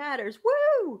fucking matters.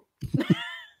 Woo!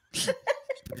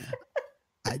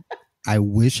 I I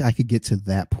wish I could get to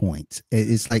that point.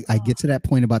 It's like I Oh, get to that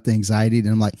point about the anxiety, and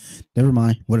I'm like, never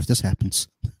mind. What if this happens?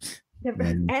 never.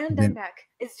 And And I'm then back.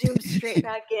 It zooms straight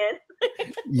back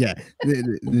in. yeah,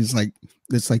 it's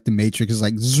like the Matrix is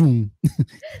like zoom.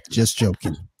 Just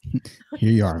joking.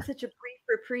 Here you are. Such a brief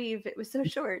reprieve. It was so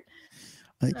short.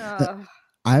 Like, Oh,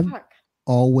 I've fuck.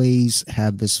 always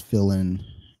had this feeling,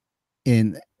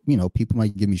 and people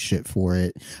might give me shit for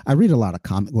it. I read a lot of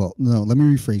comic. Well, no, let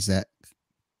me rephrase that.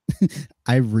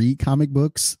 I read comic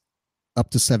books up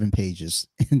to 7 pages,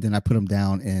 and then I put them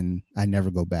down, and I never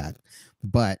go back.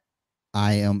 But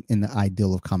I am in the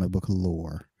ideal of comic book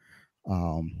lore.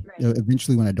 Right.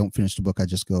 Eventually, when I don't finish the book, I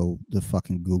just go to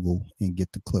fucking Google and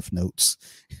get the cliff notes.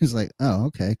 It's like, oh,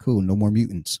 okay, cool. No more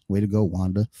mutants. Way to go,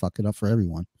 Wanda. Fuck it up for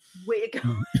everyone. Way to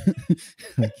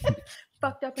go.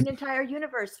 Fucked up an entire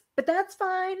universe, but that's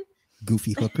fine.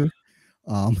 Goofy hooker.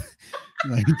 Um,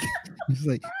 like, it's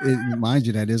like, mind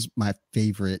you, that is my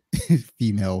favorite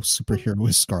female superhero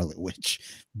is Scarlet Witch,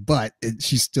 but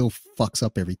she still fucks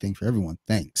up everything for everyone.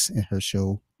 Thanks. And her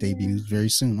show debuts very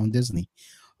soon on Disney.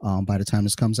 By the time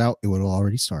this comes out, it would have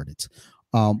already started.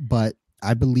 But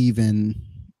I believe in,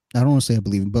 I don't want to say I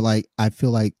believe in, but like, I feel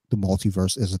like the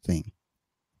multiverse is a thing,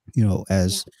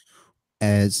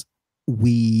 as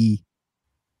we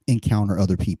encounter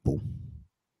other people,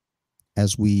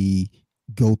 as we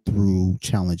go through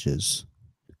challenges.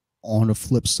 On the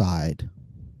flip side,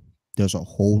 there's a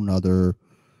whole nother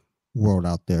world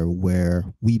out there where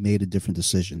we made a different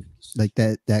decision. Like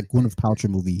that Gwyneth Paltrow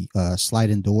movie,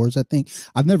 Sliding Doors, I think.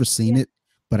 I've never seen it,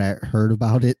 but I heard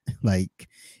about it. Like,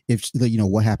 if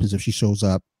what happens if she shows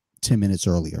up 10 minutes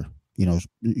earlier?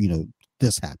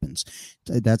 This happens.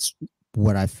 That's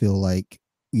what I feel like.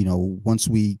 Once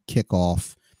we kick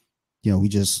off, we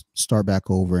just start back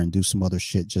over and do some other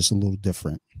shit, just a little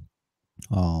different.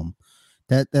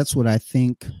 That's what I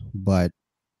think, but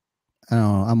I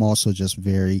don't know. I'm also just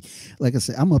very, like I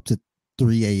said, I'm up to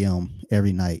 3 a.m.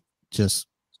 every night, just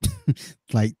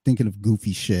like thinking of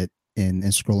goofy shit and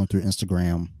scrolling through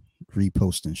Instagram,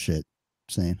 reposting shit,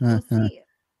 saying, Well, see,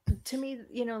 to me,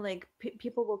 like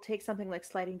people will take something like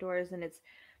sliding doors and it's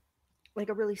like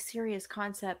a really serious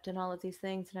concept and all of these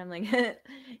things. And I'm like,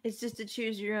 it's just a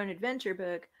choose your own adventure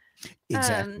book. Um,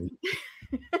 exactly.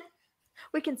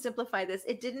 we can simplify this.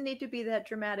 It didn't need to be that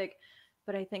dramatic,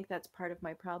 but I think that's part of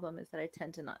my problem is that I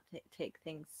tend to not take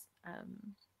things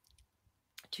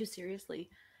too seriously.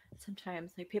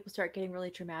 Sometimes, like people start getting really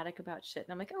dramatic about shit,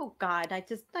 and I'm like, oh god, I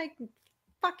just like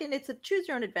fucking. It's a choose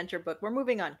your own adventure book. We're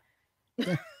moving on.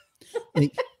 Yeah.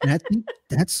 Like, and I think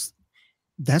that's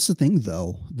the thing,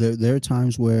 though. There are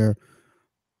times where,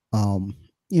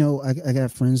 I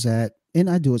got friends that, and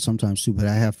I do it sometimes too, but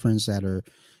I have friends that are,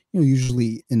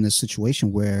 usually in the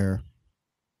situation where,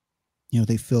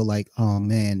 they feel like, oh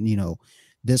man,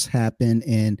 this happened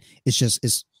and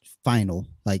it's final.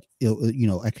 Like,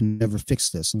 I can never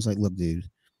fix this. And it's like, look, dude,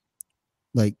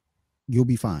 like, you'll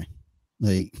be fine.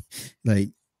 Like, like,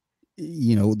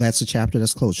 that's a chapter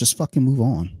that's closed. Just fucking move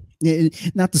on.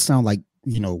 Not to sound like,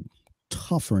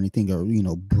 tough or anything, or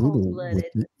brutal with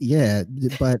it. Yeah,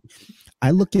 but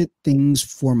I look at things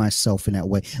for myself in that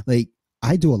way. Like,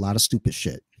 I do a lot of stupid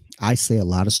shit. I say a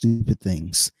lot of stupid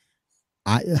things.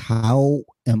 How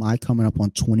am I coming up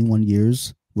on 21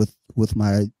 years with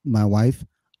my wife?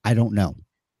 I don't know.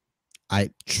 I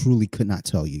truly could not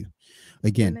tell you.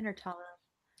 Again, Women are tolerant.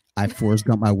 I Forrest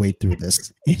Gump my way through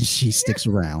this, and she sticks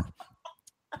around.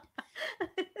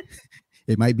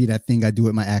 It might be that thing I do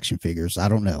with my action figures. I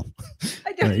don't know.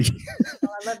 I don't. Right.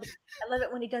 Oh, I love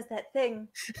it when he does that thing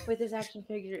with his action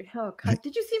figure. Oh God!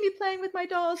 Did you see me playing with my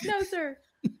dolls? No, sir.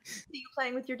 See you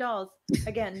playing with your dolls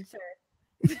again,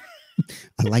 sir.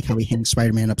 I like how he hangs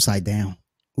Spider-Man upside down.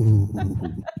 Ooh.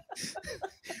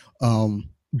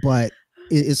 But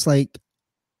it's like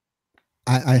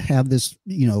I have this,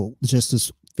 just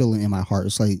this feeling in my heart.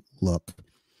 It's like, look,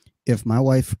 if my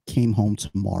wife came home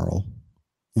tomorrow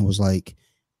and was like,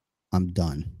 I'm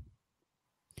done,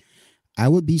 I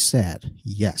would be sad.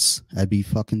 Yes. I'd be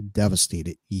fucking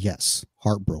devastated. Yes.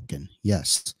 Heartbroken.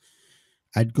 Yes.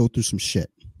 I'd go through some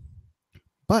shit.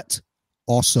 But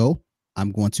also,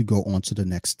 I'm going to go on to the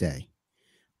next day.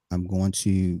 I'm going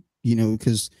to,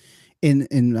 because,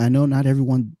 and I know not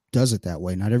everyone does it that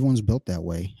way. Not everyone's built that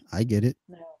way. I get it.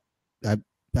 No.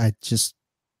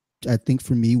 I think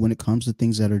for me, when it comes to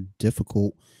things that are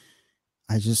difficult,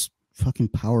 I just fucking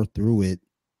power through it.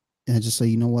 And I just say,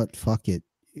 you know what? Fuck it.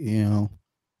 You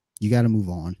got to move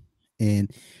on.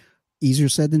 And easier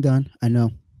said than done. I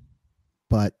know.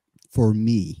 But for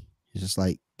me, it's just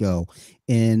like, go.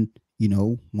 And,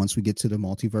 once we get to the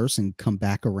multiverse and come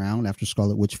back around after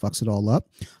Scarlet Witch fucks it all up,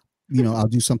 I'll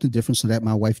do something different so that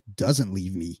my wife doesn't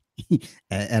leave me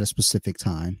at a specific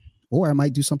time. Or I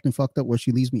might do something fucked up where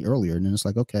she leaves me earlier. And then it's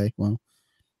like, okay, well,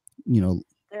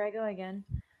 there I go again.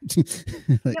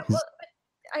 like, Yeah, well,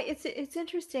 it's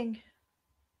interesting.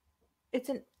 It's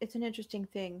an interesting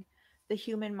thing, the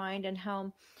human mind, and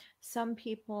how some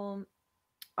people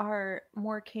are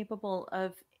more capable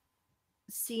of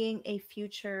seeing a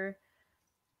future,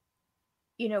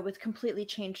 with completely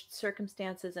changed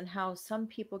circumstances, and how some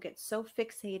people get so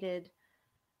fixated,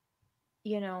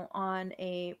 on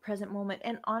a present moment.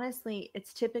 And honestly,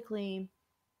 it's typically,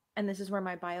 and this is where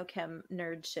my biochem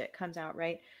nerd shit comes out,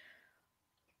 right?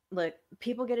 Look,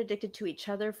 people get addicted to each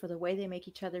other for the way they make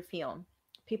each other feel.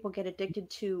 People get addicted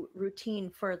to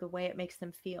routine for the way it makes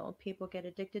them feel. People get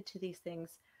addicted to these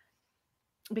things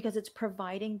because it's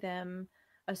providing them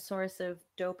a source of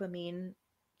dopamine,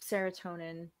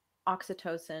 serotonin,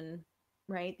 oxytocin,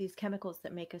 right? These chemicals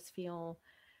that make us feel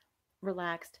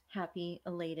relaxed, happy,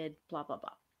 elated, blah, blah,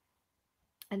 blah.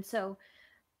 And so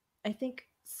I think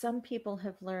some people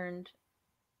have learned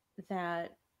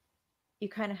that you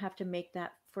kind of have to make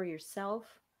that for yourself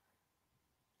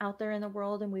out there in the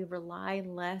world, and we rely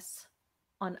less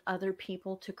on other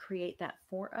people to create that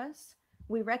for us.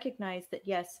 We recognize that,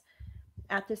 yes,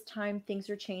 at this time things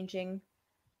are changing.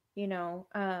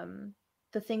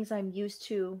 The things I'm used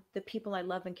to, the people I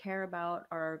love and care about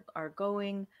are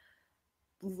going.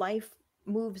 Life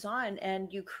moves on,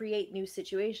 and you create new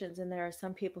situations. And there are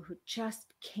some people who just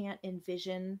can't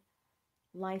envision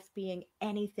life being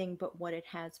anything but what it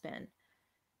has been.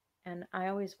 And I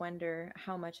always wonder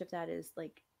how much of that is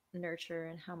like nurture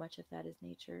and how much of that is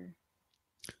nature.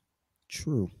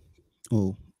 True.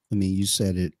 Well, I mean, you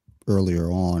said it earlier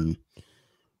on.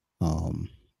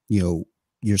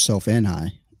 Yourself and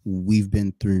I, we've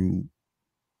been through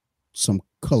some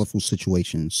colorful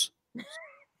situations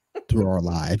through our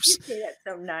lives. You say that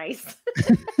so nice.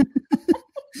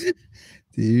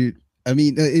 Dude, I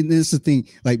mean, and this is the thing.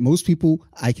 Like, most people,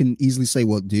 I can easily say,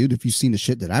 well, dude, if you've seen the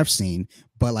shit that I've seen,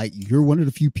 but like, you're one of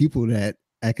the few people that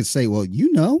I could say, well,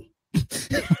 you've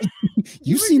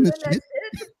seen the shit.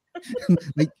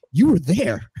 Like, you were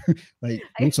there. Like,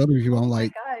 most other people, I'm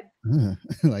like,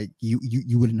 like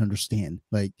you wouldn't understand.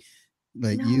 Like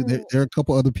no. There are a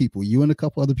couple other people, you and a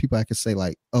couple other people I could say,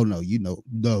 like, oh no,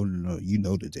 no, you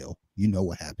know the deal. You know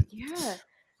what happened. Yeah.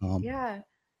 Yeah.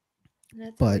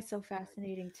 That's but, always so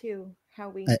fascinating too, how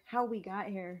we got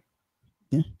here.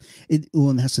 Yeah.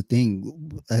 And that's the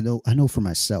thing. I know for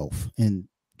myself, and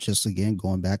just again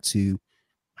going back to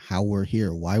how we're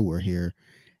here, why we're here,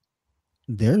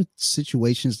 there are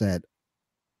situations that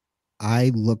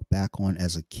I look back on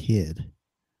as a kid,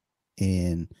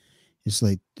 and it's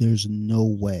like, there's no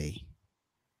way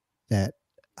that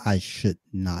I should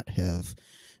not have,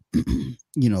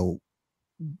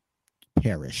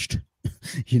 perished.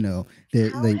 How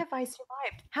have I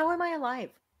survived? How am I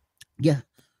alive? Yeah.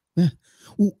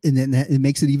 Well, and then it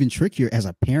makes it even trickier as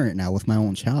a parent now with my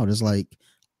own child. It's like,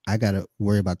 I got to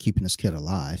worry about keeping this kid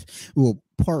alive. Well,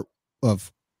 part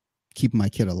of keeping my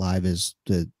kid alive is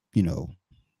to,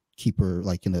 keep her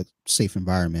like in a safe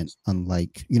environment.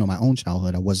 Unlike, my own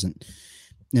childhood, I wasn't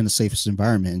in the safest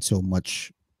environment until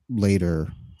much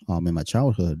later in my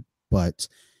childhood. But,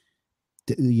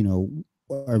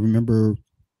 I remember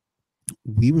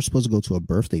we were supposed to go to a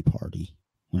birthday party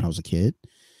when I was a kid.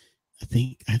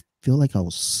 I feel like I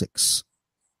was 6.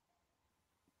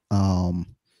 And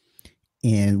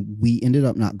we ended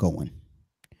up not going.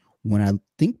 When I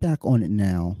think back on it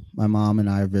now, my mom and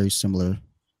I are very similar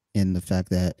in the fact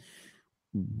that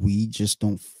we just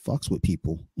don't fucks with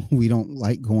people. We don't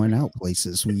like going out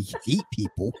places. We hate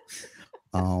people.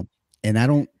 And I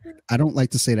don't like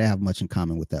to say that I have much in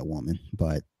common with that woman,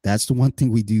 but that's the one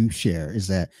thing we do share, is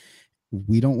that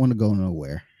we don't want to go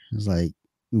nowhere. It's like,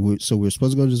 so we're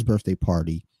supposed to go to this birthday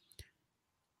party.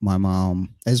 My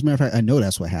mom, as a matter of fact, I know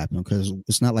that's what happened, because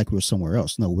it's not like we were somewhere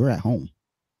else. No, we're at home.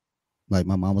 Like,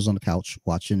 my mom was on the couch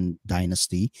watching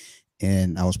Dynasty,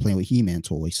 and I was playing with He-Man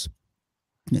toys.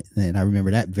 And I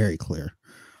remember that very clear.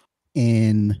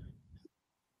 And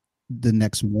the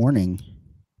next morning,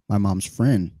 my mom's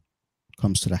friend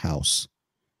comes to the house.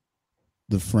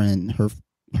 The friend,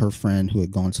 her friend who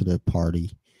had gone to the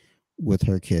party with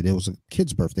her kid. It was a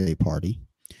kid's birthday party.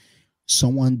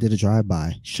 Someone did a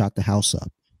drive-by, shot the house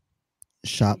up,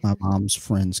 shot my mom's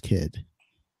friend's kid.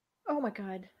 Oh my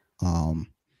God.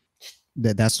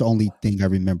 That's the only thing I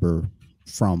remember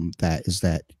from that, is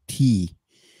that he,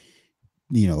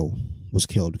 was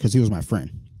killed because he was my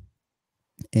friend.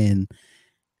 And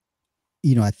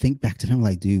I think back to them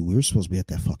like, dude, we were supposed to be at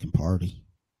that fucking party.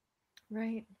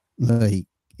 Right. Like,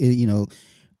 and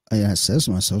I says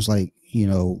to myself, I was like,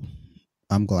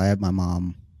 I'm glad my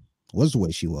mom was the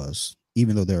way she was,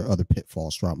 even though there are other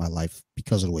pitfalls throughout my life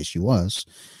because of the way she was.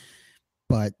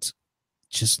 But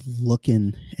just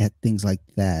looking at things like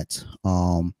that,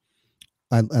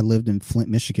 I lived in Flint,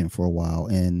 Michigan for a while,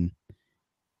 and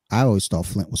I always thought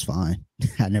Flint was fine.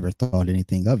 I never thought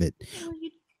anything of it. Well,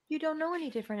 you don't know any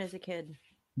different as a kid.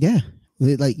 Yeah,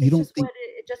 like you It's don't just think.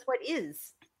 just what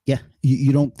is. Yeah,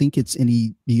 you don't think it's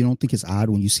you don't think it's odd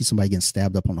when you see somebody getting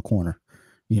stabbed up on the corner.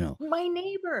 My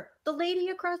neighbor, the lady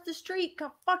across the street,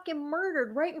 got fucking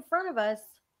murdered right in front of us.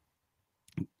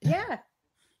 Yeah.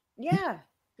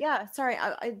 Sorry,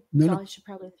 I No. should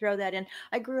probably throw that in.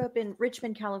 I grew up in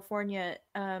Richmond, California,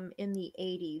 in the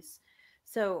 80s,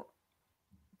 so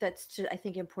that's just, I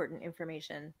think, important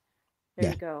information. There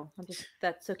Yeah. you go.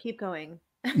 So keep going.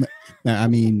 I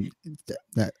mean,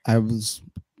 that I was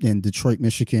in Detroit,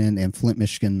 Michigan, and Flint,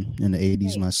 Michigan in the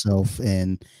 80s Right. myself,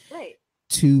 and Right.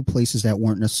 two places that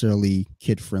weren't necessarily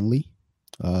kid friendly.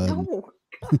 No,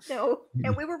 God, no.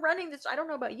 And we were running this. I don't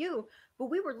know about you, but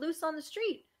we were loose on the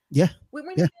street. Yeah. We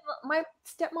weren't Yeah. even, my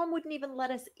stepmom wouldn't even let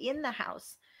us in the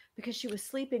house because she was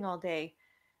sleeping all day.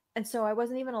 And so I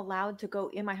wasn't even allowed to go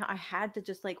in my house. I had to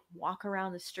just like walk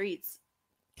around the streets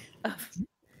of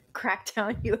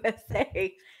Crackdown,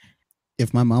 USA.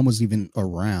 If my mom was even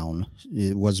around,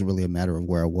 it wasn't really a matter of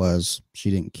where I was. She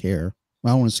didn't care. I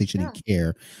don't want to say she didn't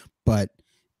care, but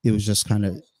it was just kind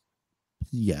of,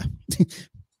 yeah.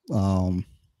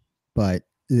 But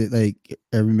like,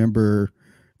 I remember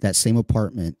that same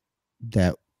apartment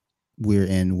that we're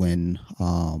in when,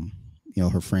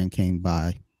 her friend came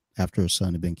by after her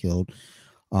son had been killed.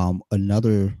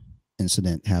 Another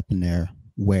incident happened there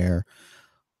where,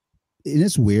 and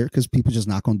it's weird because people just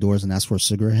knock on doors and ask for a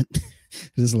cigarette.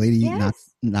 This lady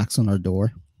knocks on our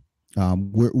door.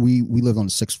 We live on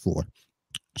the 6th floor.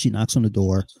 She knocks on the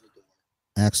door,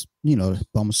 asks, to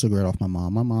bum a cigarette off my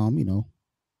mom. My mom,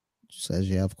 says,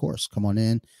 yeah, of course, come on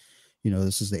in.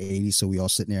 This is the 80s, so we all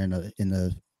sitting there in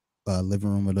the living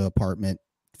room of the apartment,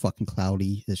 fucking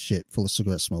cloudy as shit, full of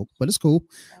cigarette smoke, but it's cool.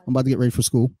 I'm about to get ready for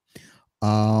school.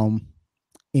 And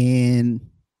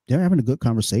they're having a good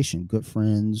conversation, good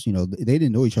friends. They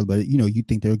didn't know each other, but you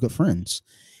think they're good friends.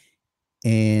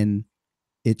 And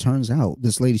it turns out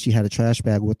this lady, she had a trash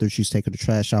bag with her. She's taking the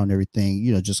trash out and everything,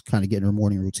 just kind of getting her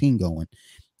morning routine going.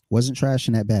 Wasn't trash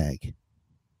in that bag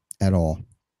at all.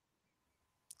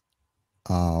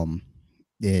 And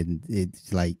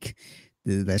it's like,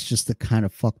 that's just the kind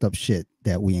of fucked up shit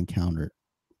that we encountered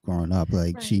growing up.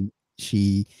 Like, right.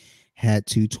 She had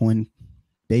 2 twin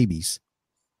babies.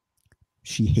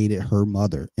 She hated her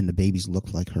mother, and the babies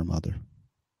looked like her mother.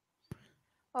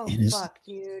 Oh, fuck,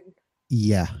 dude.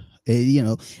 Yeah.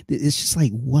 It's just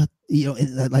like, what,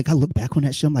 like, I look back on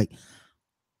that shit, I'm like,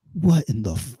 what in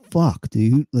the fuck,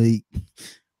 dude? Like,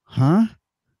 huh?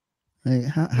 Like,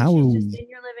 how are just in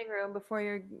your living room before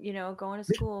you're, going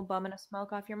to school, bumming a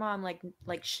smoke off your mom, like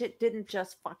shit didn't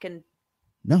just fucking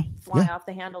fly off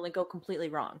the handle and go completely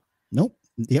wrong. Nope.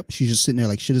 Yep. She's just sitting there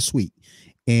like shit is sweet,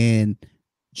 and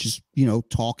just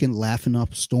talking, laughing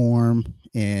up a storm.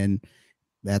 And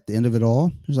at the end of it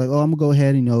all, it's like, oh, I'm gonna go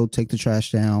ahead and take the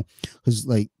trash down, because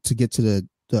like, to get to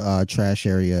the trash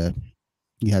area,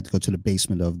 you had to go to the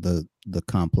basement of the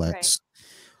complex. Right.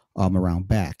 Around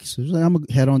back. So like, I'm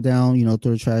gonna head on down,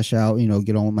 throw the trash out,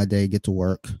 get on with my day, get to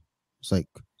work. It's like,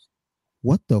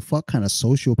 what the fuck kind of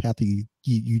sociopath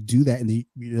you do that? And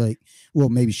you're like, well,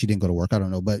 maybe she didn't go to work, I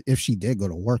don't know, but if she did go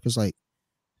to work, it's like,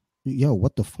 yo,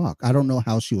 what the fuck? I don't know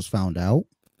how she was found out,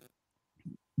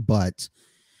 but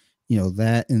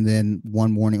that. And then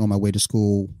one morning on my way to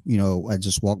school, I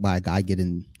just walked by a guy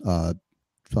getting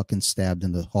fucking stabbed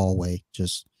in the hallway,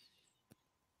 just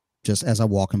as I'm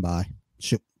walking by.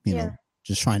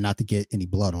 Just trying not to get any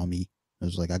blood on me. I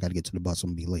was like, I got to get to the bus, I'm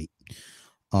gonna be late.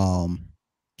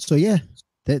 So yeah,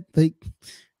 that like,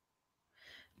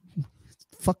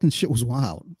 fucking shit was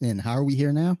wild. And how are we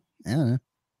here now? I don't know.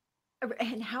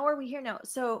 And how are we here now?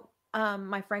 So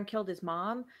My friend killed his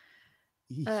mom,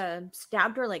 Eesh.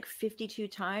 stabbed her like 52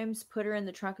 times, put her in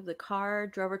the trunk of the car,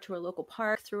 drove her to a local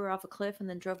park, threw her off a cliff, and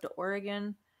then drove to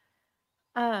Oregon.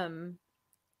 Um,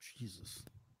 Jesus.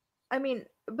 I mean,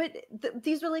 but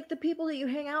these are like the people that you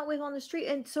hang out with on the street.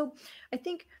 And so I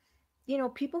think,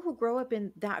 people who grow up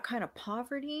in that kind of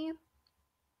poverty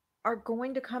are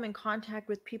going to come in contact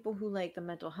with people who, like, the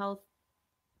mental health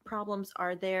problems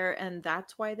are there, and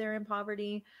that's why they're in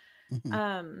poverty. Mhm.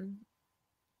 Um,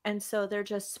 and so they're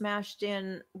just smashed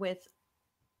in with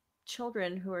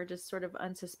children who are just sort of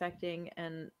unsuspecting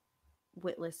and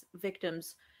witless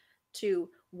victims to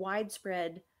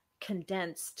widespread,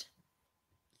 condensed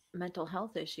mental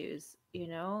health issues,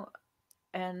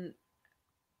 And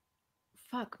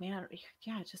fuck, man,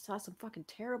 yeah, I just saw some fucking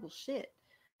terrible shit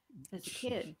as a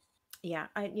kid. Yeah,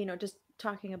 just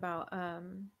talking about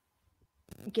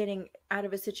getting out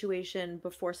of a situation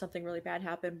before something really bad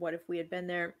happened. What if we had been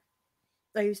there?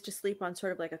 I used to sleep on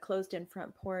sort of like a closed in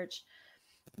front porch.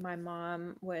 My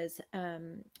mom was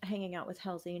hanging out with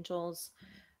Hell's Angels.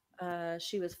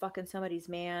 She was fucking somebody's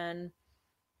man.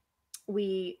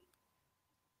 We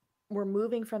were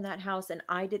moving from that house, and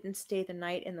I didn't stay the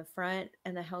night in the front,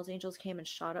 and the Hells Angels came and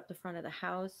shot up the front of the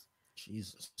house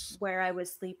Jesus. where I was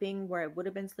sleeping, where I would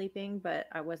have been sleeping, but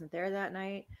I wasn't there that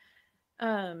night.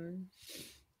 Um,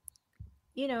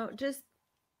 just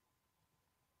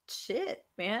shit,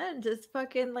 man. Just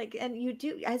fucking like, and you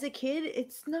do, as a kid,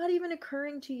 it's not even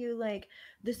occurring to you like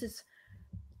this is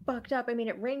fucked up. I mean,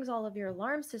 it rings all of your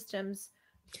alarm systems,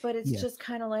 but it's Yeah. just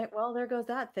kind of like, well, there goes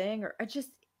that thing. Or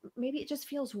maybe it just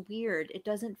feels weird. It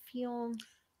doesn't feel,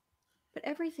 but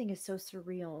everything is so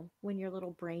surreal when your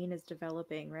little brain is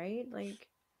developing, right? Like,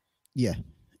 Yeah.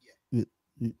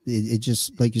 It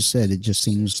just, like you said, it just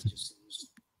seems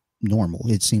normal.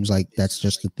 It seems like that's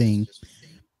just the thing.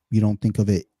 You don't think of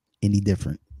it any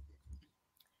different.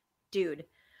 dude,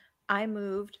 I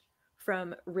moved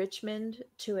from Richmond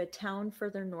to a town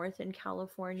further north in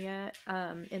California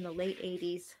in the late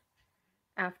 80s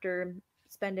after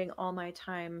spending all my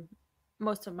time,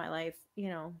 most of my life,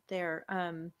 there.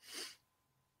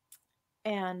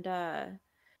 And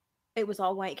it was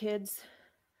all white kids.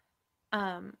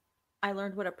 Um, I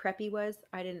learned what a preppy was.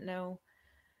 I didn't know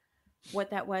what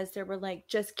that was. There were like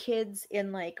just kids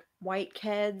in like white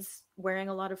keds wearing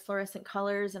a lot of fluorescent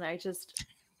colors. And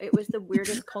it was the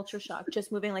weirdest culture shock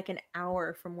just moving like an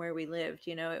hour from where we lived.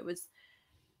 It was,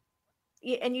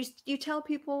 and you tell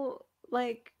people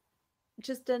like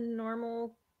just a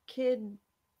normal kid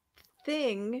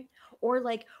thing, or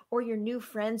your new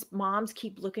friends moms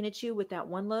keep looking at you with that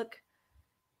one look,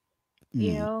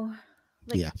 you Mm, know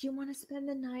like, yeah. do you want to spend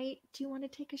the night, do you want to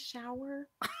take a shower?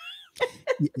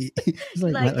 It's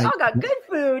Like, y'all got good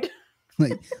food.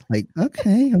 like,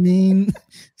 okay. I mean,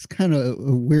 it's kind of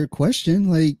a weird question.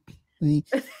 Like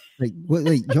what?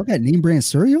 Like y'all got name brand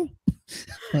cereal?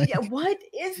 Yeah, Like, what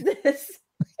is this?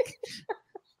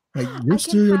 your I can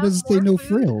cereal have doesn't say more no food.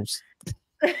 frills.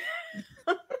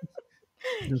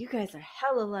 You guys are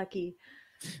hella lucky.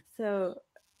 So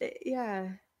yeah,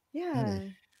 It, yeah.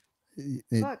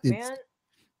 Fuck, it's man.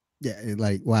 yeah.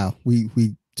 Like wow, we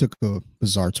took a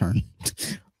bizarre turn.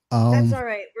 That's um, all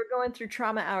right. We're going through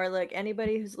trauma hour. Look,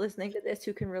 anybody who's listening to this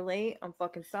who can relate, I'm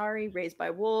fucking sorry. Raised by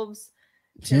wolves.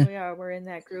 Here yeah, we are. We're in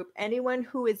that group. Anyone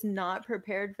who is not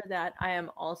prepared for that, I am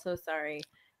also sorry.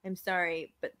 I'm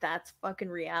sorry, but that's fucking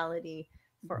reality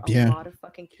for a yeah. lot of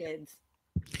fucking kids.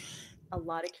 A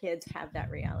lot of kids have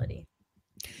that reality.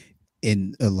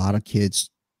 And a lot of kids,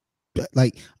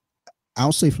 like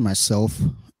I'll say for myself,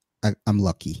 I'm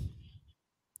lucky.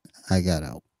 I got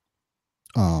out.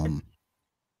 Um,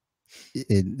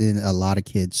 and a lot of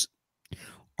kids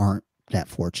aren't that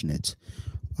fortunate.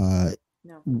 Uh,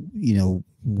 No.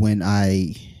 when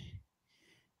I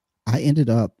ended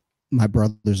up, my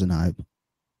brothers and I.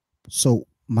 So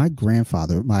my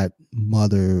grandfather, my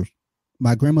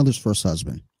grandmother's first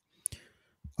husband,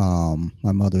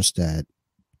 my mother's dad,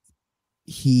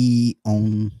 he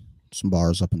owned some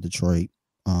bars up in Detroit,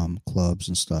 clubs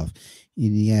and stuff.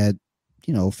 And he had,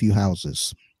 a few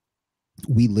houses.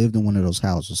 We lived in one of those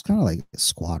houses, kind of like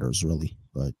squatters, really.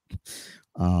 But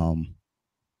um,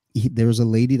 there was a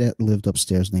lady that lived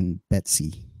upstairs named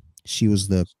Betsy. She was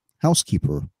the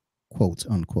housekeeper, quote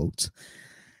unquote.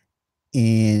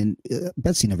 And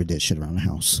Betsy never did shit around the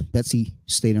house. Betsy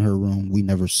stayed in her room. We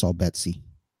never saw Betsy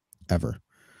ever.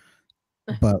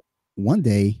 But one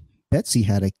day, Betsy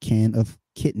had a can of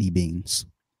kidney beans.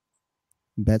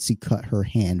 Betsy cut her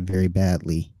hand very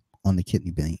badly on the kidney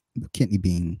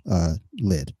bean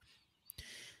lid.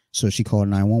 So she called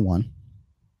 911.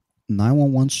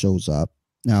 911 shows up.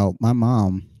 Now, my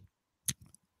mom,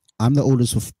 I'm the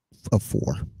oldest of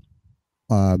four.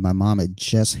 My mom had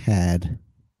just had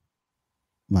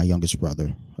my youngest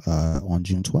brother on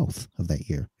June 12th of that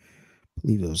year. I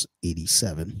believe it was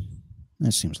 87.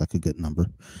 That seems like a good number.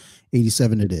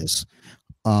 87 it is.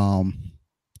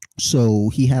 So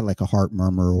he had like a heart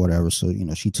murmur or whatever. So, you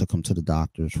know, she took him to the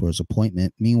doctors for his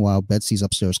appointment. Meanwhile, Betsy's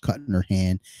upstairs cutting her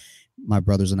hand. My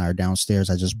brothers and I are downstairs.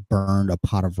 I just burned a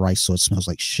pot of rice, so it smells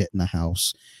like shit in the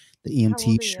house. The How old EMT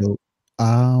are you? showed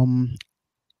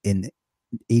in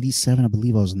 87, I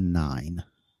believe I was 9.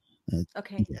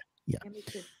 Okay. Yeah. Me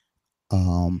too.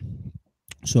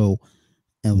 So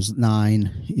it was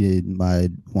 9. My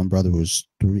one brother was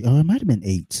 3. Oh, it might have been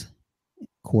 8.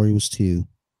 Corey was 2.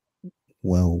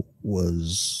 Well, no,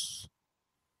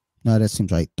 that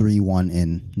seems right. 3, 1,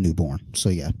 and newborn. So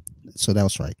yeah, so that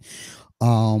was right.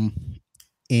 And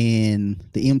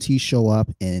the EMTs show up,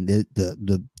 and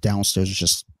the downstairs is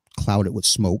just clouded with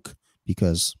smoke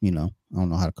because, you know, I don't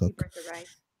know how to You cook. burnt the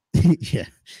rice. Yeah,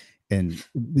 and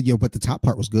but the top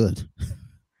part was good.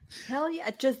 Hell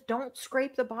yeah! Just don't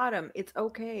scrape the bottom. It's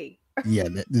okay. Yeah,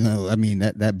 no, I mean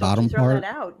that Don't bottom you throw part.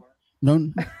 that out.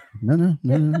 No,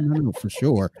 for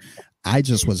sure. I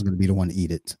just wasn't going to be the one to eat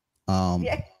it.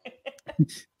 Yeah.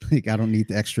 Like I don't need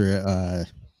the extra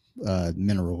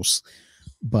minerals.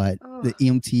 But the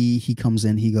EMT, he comes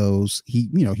in, he goes,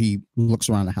 he looks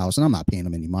around the house, and I'm not paying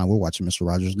him any mind. We're watching Mr.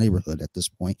 Rogers' Neighborhood at this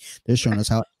point. They're showing us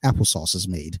how applesauce is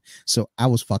made. So I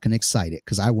was fucking excited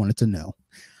because I wanted to know.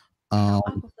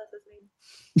 Applesauce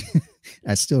is made.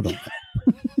 I still don't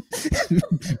know.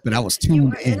 But I was You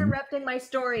tuned are in. interrupting my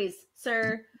stories,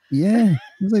 sir. Yeah.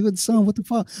 I was like, son, what the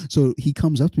fuck? So he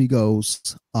comes up to me,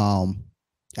 goes,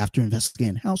 after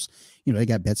investigating the house, you know, they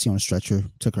got Betsy on a stretcher,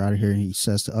 took her out of here, and he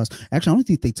says to us, actually, I don't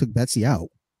think they took Betsy out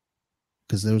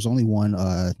because there was only one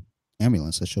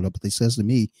ambulance that showed up, but they says to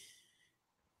me,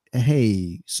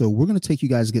 hey, so we're going to take you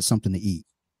guys to get something to eat.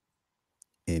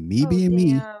 And me being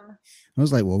me, I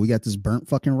was like, well, we got this burnt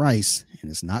fucking rice,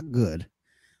 and it's not good.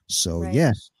 So,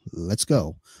 yeah, let's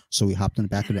go. So we hopped in the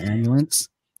back of the ambulance,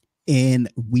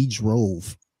 and we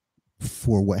drove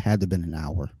for what had to have been an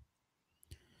hour.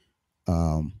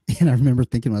 And I remember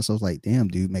thinking to myself, like, damn,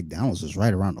 dude, McDonald's is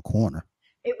right around the corner.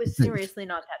 It was seriously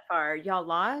not that far. Y'all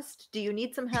lost? Do you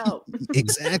need some help?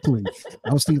 Exactly.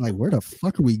 I was thinking, like, where the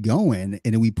fuck are we going?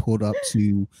 And then we pulled up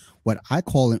to what I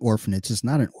call an orphanage. It's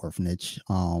not an orphanage.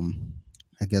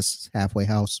 I guess halfway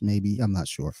house, maybe. I'm not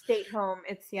sure. State home.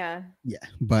 It's yeah.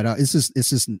 But it's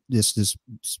this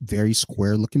very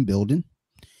square looking building.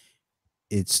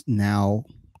 It's now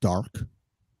dark.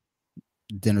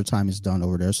 Dinner time is done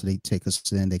over there, so they take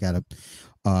us in. They gotta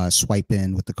swipe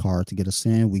in with the card to get us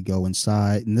in. We go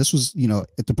inside, and this was, you know,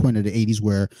 at the point of the 80s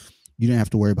where you didn't have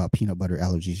to worry about peanut butter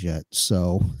allergies yet.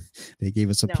 So they gave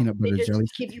us a peanut butter jelly.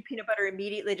 They give you peanut butter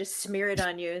immediately, just smear it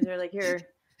on you. They're like, here.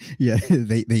 Yeah,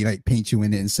 they like paint you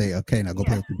in it and say, okay, now go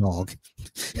play with the dog.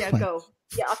 Yeah, like, go.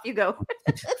 Yeah, off you go.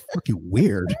 Fucking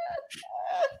weird.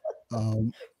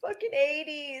 Fucking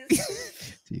 80s.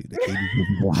 Dude, the 80s was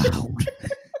wild.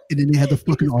 And then they had the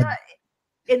fucking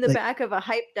in the back of a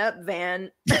hyped up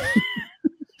van.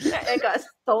 It got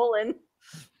stolen.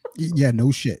 Yeah,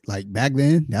 no shit. Like back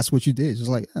then, that's what you did. Just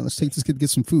like, let's take this kid to get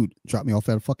some food. Drop me off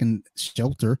at a fucking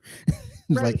shelter.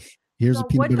 It's like, here's a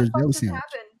peanut butter jelly sandwich.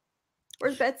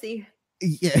 Where's Betsy?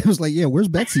 Yeah, it was like, yeah, where's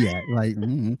Betsy at? Like,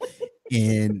 and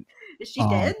is she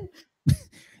dead?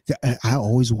 I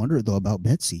always wondered though about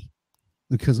Betsy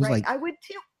because it was like, I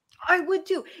would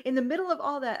too. In the middle of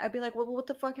all that, I'd be like, well, what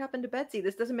the fuck happened to Betsy?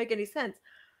 This doesn't make any sense.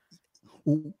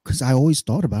 Because I always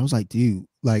thought about it. I was like, dude,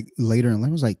 like later in life,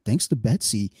 I was like, thanks to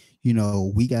Betsy, you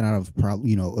know, we got out of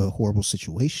probably, you know, a horrible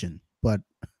situation. But,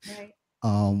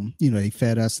 you know, they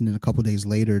fed us. And then a couple of days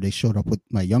later, they showed up with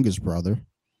my youngest brother.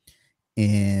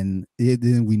 And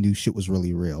then we knew shit was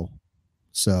really real.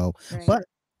 So, but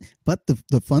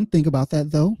the fun thing about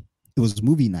that, though, it was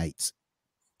movie nights.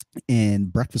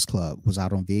 And Breakfast Club was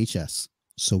out on VHS.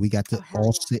 So we got to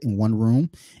all sit in one room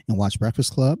and watch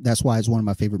Breakfast Club. That's why it's one of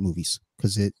my favorite movies,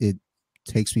 because it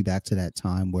takes me back to that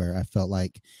time where I felt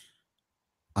like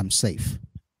I'm safe.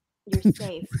 You're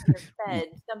safe. You're fed.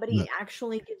 Somebody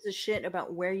actually gives a shit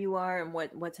about where you are and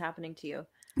what's happening to you.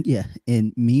 Yeah.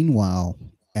 And meanwhile,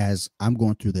 as I'm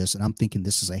going through this and I'm thinking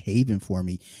this is a haven for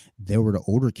me, there were the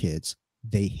older kids.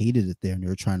 They hated it there and they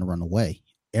were trying to run away.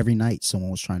 Every night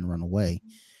someone was trying to run away.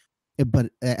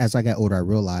 But as I got older, I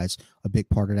realized a big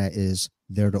part of that is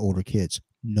they're the older kids.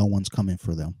 No one's coming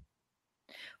for them.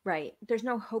 Right. There's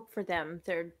no hope for them.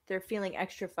 They're feeling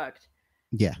extra fucked.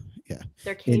 Yeah.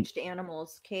 They're caged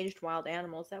animals, caged wild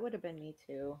animals. That would have been me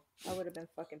too. I would have been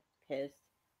fucking pissed.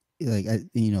 Like,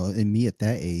 you know, and me at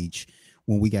that age,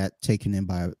 when we got taken in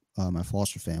by my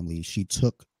foster family, she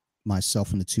took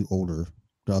myself and the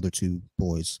other two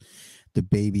boys. The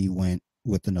baby went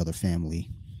with another family,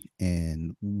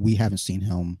 and we haven't seen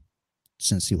him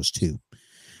since he was 2.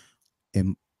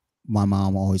 And my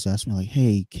mom always asked me like,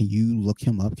 "Hey, can you look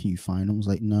him up? Can you find him?" I was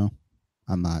like, "No,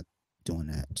 I'm not doing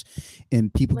that."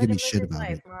 And people Let give me him live shit his about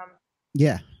life, it. Mom.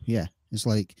 Yeah, yeah. It's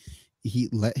like he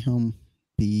let him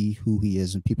be who he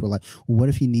is, and people are like, well, "What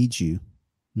if he needs you?"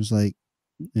 It's like,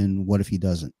 and what if he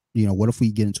doesn't? What if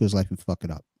we get into his life and fuck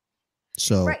it up?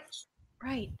 So, Right.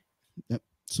 Right. yep.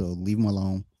 So leave him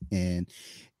alone.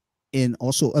 And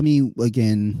also, I mean,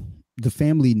 again, the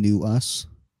family knew us,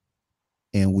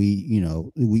 and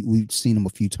we've seen him a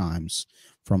few times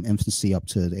from infancy up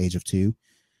to the age of 2.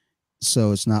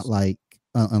 So it's not like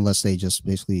unless they just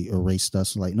basically erased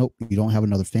us, like, nope, you don't have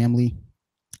another family.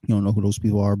 You don't know who those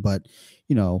people are. But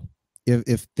you know,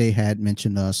 if they had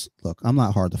mentioned us, look, I'm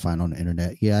not hard to find on the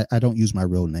internet. Yeah, I don't use my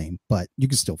real name, but you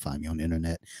can still find me on the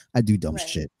internet. I do dumb Right.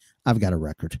 shit. I've got a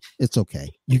record. It's okay.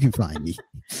 You can find me.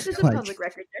 There's a like public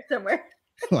record there somewhere.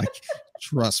 like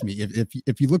trust me,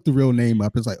 if you look the real name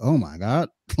up, it's like, oh my god,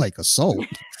 like assault.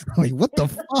 Like, what the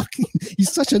fuck?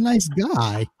 He's such a nice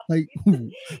guy. Like,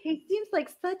 He seems like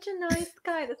such a nice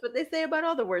guy. That's what they say about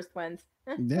all the worst ones.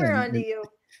 yeah, We're on to you.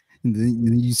 and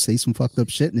then you say some fucked up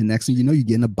shit, and the next thing you know, you're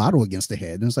getting a bottle against the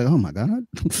head. And it's like, oh my god.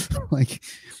 Like,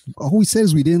 all we said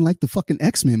is we didn't like the fucking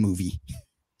X-Men movie.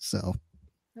 So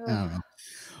I don't know.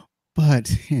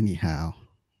 But anyhow,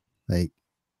 like,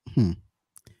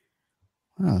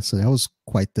 so that was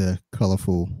quite the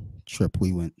colorful trip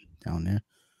we went down there.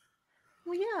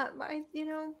 Well, yeah,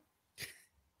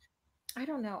 I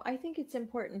don't know. I think it's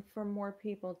important for more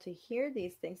people to hear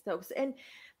these things, though. And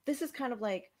this is kind of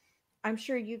like, I'm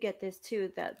sure you get this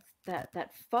too. That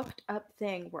fucked up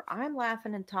thing where I'm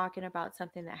laughing and talking about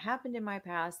something that happened in my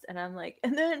past, and I'm like,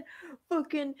 and then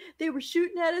fucking they were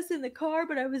shooting at us in the car,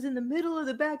 but I was in the middle of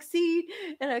the back seat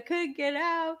and I couldn't get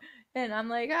out, and I'm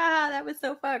like, that was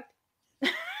so fucked.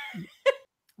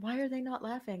 Why are they not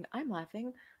laughing? I'm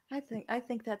laughing. I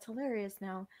think that's hilarious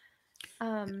now.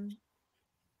 Um,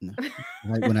 No.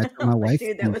 Like when I tell my like, wife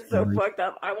dude, that the was so story, fucked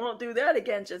up. I won't do that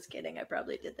again. Just kidding. I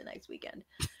probably did the next weekend.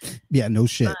 yeah, no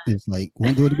shit. But It's like,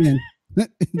 won't do it again.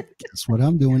 Guess what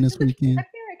I'm doing this I'm weekend?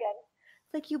 here again.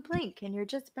 It's like you blink and you're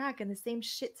just back in the same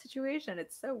shit situation.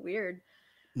 It's so weird.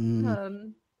 Mm,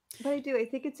 Um, but I do. I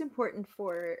think it's important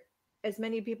for as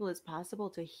many people as possible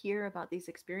to hear about these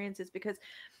experiences because,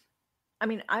 I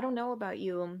mean, I don't know about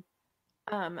you.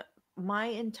 Um, my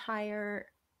entire,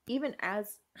 even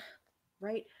as,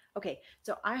 right? Okay,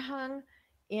 so I hung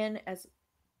in as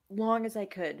long as I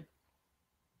could,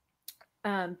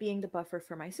 being the buffer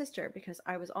for my sister because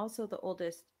I was also the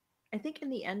oldest. I think in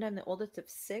the end, I'm the oldest of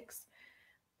 6,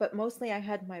 but mostly I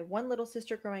had my one little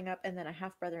sister growing up and then a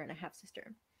half brother and a half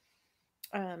sister,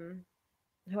 um,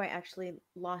 who I actually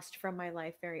lost from my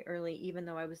life very early, even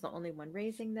though I was the only one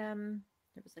raising them.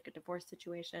 There was like a divorce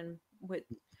situation.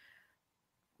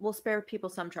 We'll spare people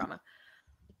some trauma.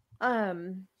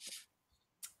 Um,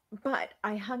 but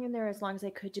I hung in there as long as I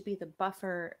could to be the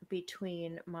buffer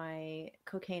between my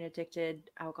cocaine addicted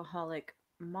alcoholic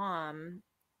mom,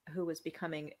 who was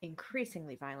becoming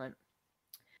increasingly violent,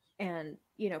 and,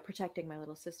 protecting my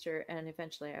little sister. And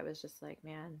eventually I was just like,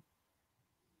 man,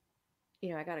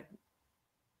 I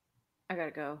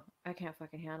gotta go. I can't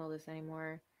fucking handle this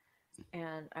anymore.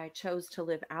 And I chose to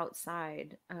live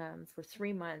outside. For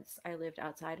 3 months, I lived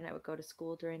outside and I would go to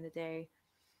school during the day,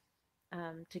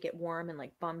 to get warm and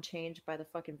like bum change by the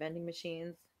fucking vending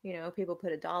machines. People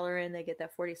put $1 in, they get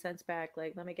that 40 cents back.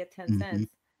 Like, let me get 10 mm-hmm.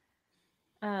 cents.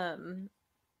 Um,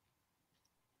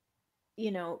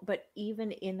 but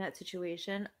even in that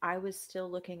situation, I was still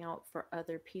looking out for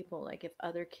other people. Like, if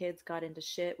other kids got into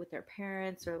shit with their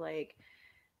parents, or like,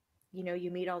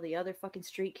 you meet all the other fucking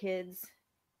street kids.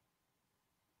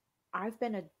 I've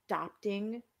been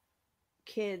adopting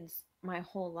kids my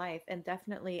whole life, and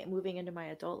definitely moving into my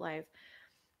adult life.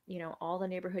 All the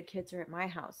neighborhood kids are at my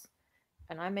house,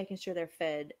 and I'm making sure they're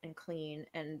fed and clean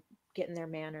and getting their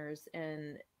manners.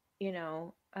 And, you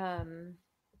know, um,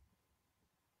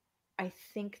 I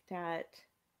think that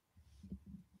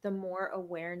the more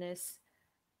awareness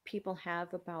people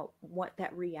have about what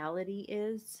that reality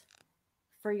is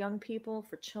for young people,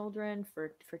 for children,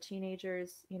 for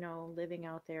teenagers, living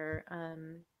out there,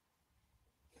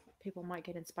 people might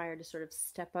get inspired to sort of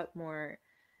step up more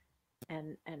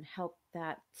and help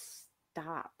that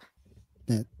stop.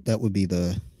 That would be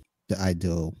the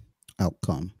ideal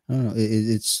outcome. I don't know.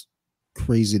 It's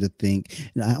crazy to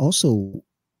think, and I also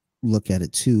look at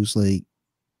it too. It's like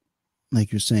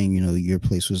like you're saying, your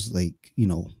place was like,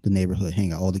 the neighborhood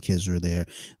hangout, all the kids were there.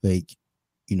 Like,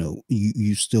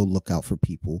 you still look out for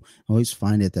people. I always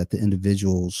find it that the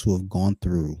individuals who have gone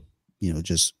through,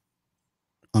 just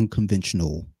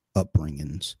unconventional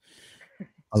upbringings,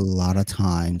 a lot of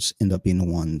times end up being the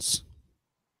ones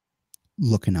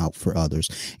looking out for others.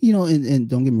 And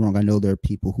don't get me wrong, I know there are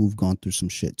people who've gone through some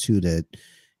shit too that,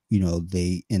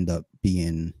 they end up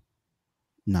being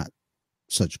not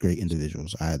such great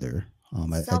individuals either. I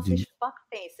do. Selfish fuck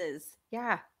faces.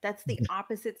 Yeah, that's the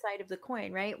opposite side of the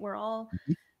coin, right? We're all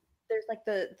Mhm. there's like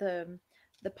the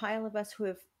pile of us who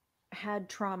have had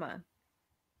trauma,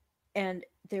 and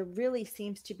there really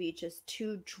seems to be just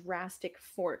two drastic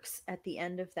forks at the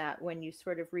end of that when you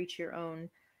sort of reach your own,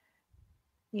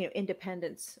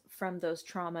 independence from those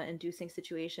trauma inducing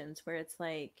situations where it's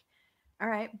like, all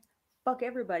right, fuck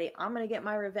everybody. I'm going to get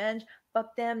my revenge.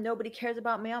 Fuck them. Nobody cares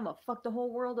about me. I'm going to fuck the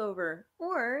whole world over.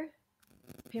 Or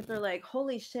people are like,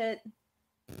 holy shit,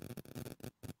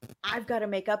 I've got to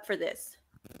make up for this.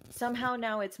 Somehow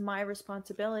now it's my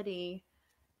responsibility,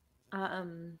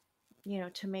 um,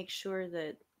 to make sure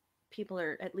that people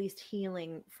are at least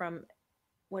healing from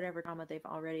whatever trauma they've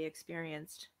already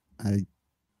experienced. I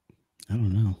I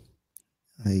don't know.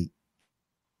 I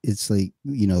It's like,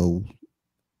 when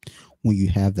you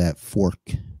have that fork,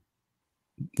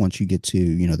 once you get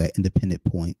to, that independent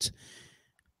point.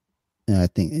 And I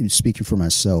think, and speaking for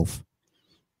myself,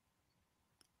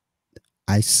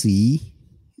 I see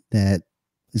that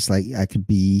it's like I could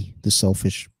be the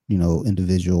selfish,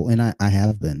 individual, and I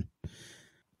have been.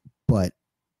 But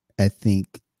I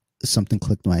think something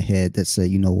clicked in my head that said,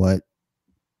 you know what,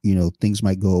 things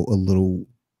might go a little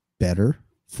better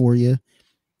for you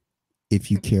if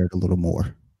you cared a little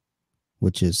more,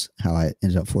 which is how I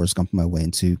ended up Forrest Gumping my way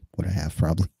into what I have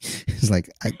probably. It's like,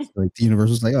 like the universe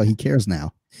was like, oh, he cares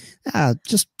now.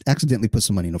 Just accidentally put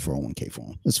some money in a 401k for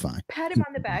him. That's fine. Pat him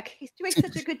on the back. He's doing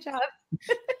such a good job.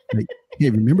 Like, hey,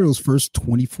 remember those first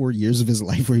 24 years of his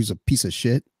life where he was a piece of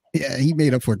shit? Yeah, he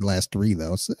made up for the last 3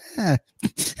 though. So,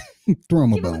 throw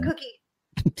him a Give him a bone. cookie.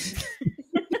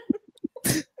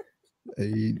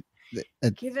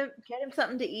 Get him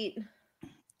something to eat.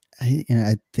 And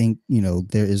I think,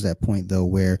 there is that point though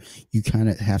where you kind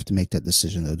of have to make that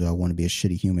decision though. Do I want to be a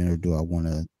shitty human or do I want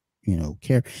to,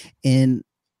 care? And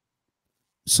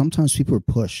sometimes people are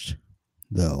pushed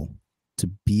though to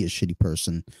be a shitty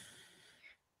person.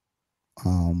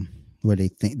 Where they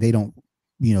think they don't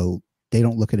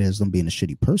look at it as them being a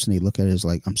shitty person. They look at it as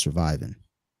like, I'm surviving.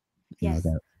 Yes.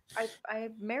 That. I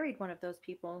married one of those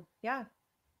people. Yeah.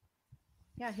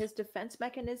 Yeah, his defense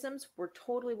mechanisms were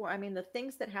totally. I mean, the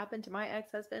things that happened to my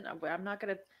ex-husband, I'm not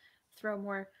going to throw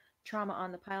more trauma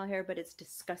on the pile here, but it's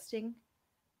disgusting.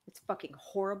 It's fucking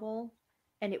horrible.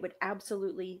 And it would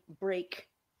absolutely break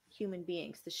human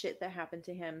beings, the shit that happened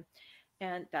to him.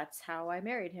 And that's how I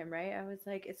married him, right? I was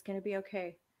like, it's going to be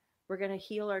okay. We're going to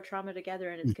heal our trauma together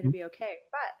and it's going to be okay.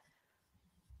 But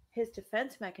his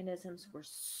defense mechanisms were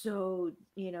so,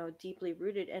 deeply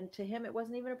rooted. And to him, it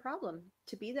wasn't even a problem.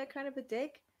 To be that kind of a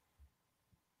dick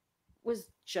was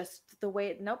just the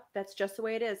way nope, that's just the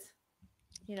way it is.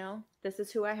 This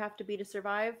is who I have to be to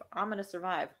survive. I'm going to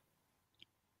survive.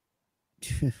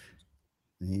 I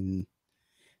mean,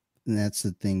 and that's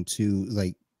the thing too.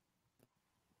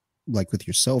 Like with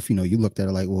yourself, you looked at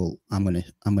it like, well, I'm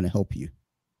gonna help you.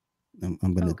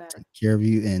 I'm gonna take care of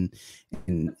you, and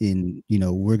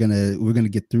we're gonna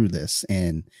get through this.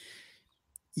 And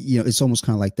it's almost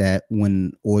kind of like that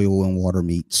when oil and water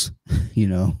meets.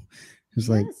 It's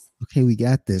like, okay, we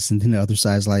got this, and then the other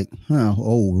side's like, huh?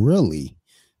 Oh, really?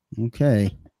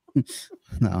 Okay.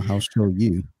 Now I'll show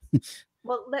you.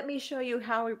 Well, let me show you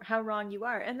how wrong you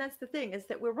are. And that's the thing, is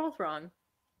that we're both wrong.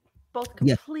 Both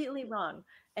completely wrong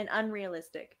and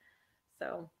unrealistic.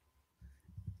 So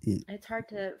it's hard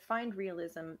to find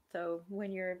realism. So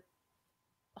when your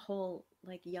whole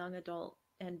like young adult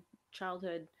and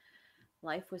childhood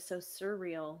life was so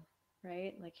surreal,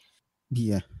 right? Like,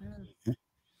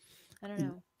 I don't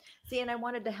know. See, and I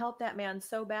wanted to help that man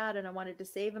so bad and I wanted to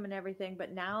save him and everything.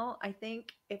 But now I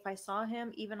think if I saw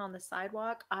him even on the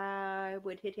sidewalk, I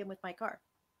would hit him with my car.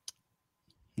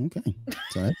 Okay.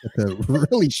 So that's a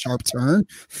really sharp turn.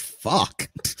 Fuck.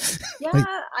 Yeah,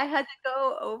 I had to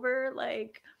go over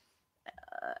like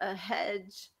a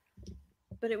hedge,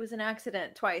 but it was an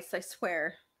accident twice, I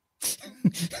swear.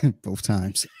 Both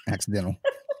times. Accidental.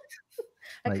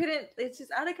 I couldn't, it's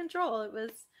just out of control.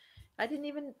 I didn't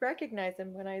even recognize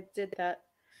him when I did that.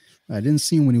 I didn't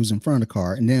see him when he was in front of the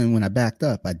car, and then when I backed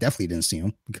up, I definitely didn't see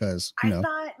him because I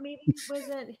thought maybe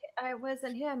it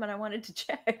wasn't him, and I wanted to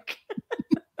check.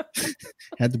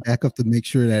 Had to back up to make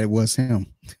sure that it was him.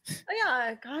 Oh,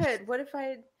 yeah, God, what if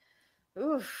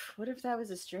that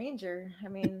was a stranger? I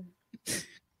mean,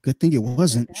 Good thing it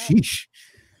wasn't. bad. Sheesh.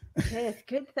 Hey, it's a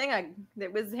good thing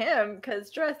it was him,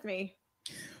 because trust me,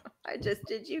 I just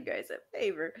did you guys a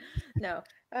favor. No,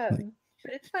 but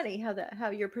it's funny how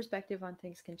your perspective on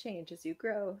things can change as you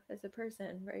grow as a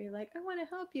person. Where you're like, I want to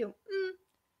help you.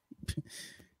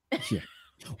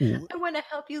 Yeah. I want to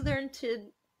help you learn to,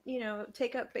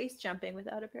 take up base jumping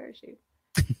without a parachute.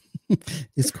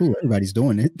 It's cool. Everybody's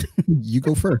doing it. You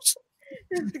go first.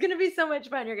 It's gonna be so much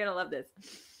fun. You're gonna love this.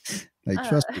 Like,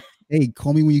 trust me. Hey,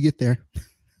 call me when you get there.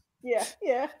 Yeah.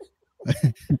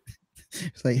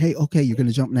 It's like, hey, okay, you're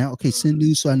gonna jump now. Okay, send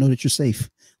news so I know that you're safe.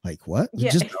 Like, what?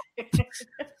 Yeah. Just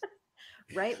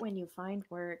Right when you find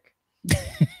work.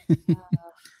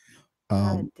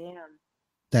 God damn.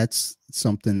 That's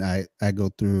something I go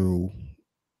through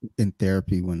in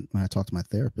therapy when I talk to my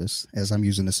therapist, as I'm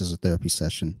using this as a therapy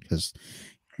session, because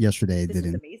yesterday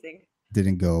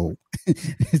didn't go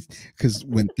because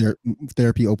when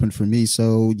therapy opened for me.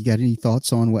 So you got any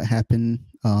thoughts on what happened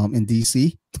in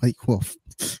DC? Like, well,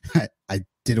 I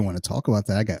didn't want to talk about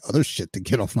that. I got other shit to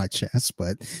get off my chest,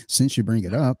 but since you bring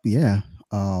it up, yeah.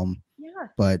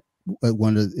 But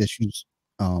one of the issues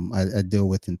I deal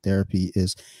with in therapy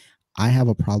is I have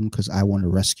a problem because I want to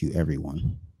rescue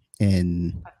everyone,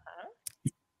 and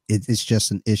it's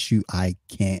just an issue I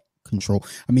can't control.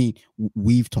 I mean,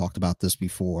 we've talked about this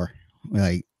before.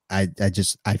 Like, I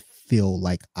feel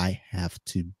like I have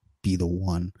to be the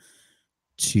one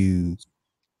to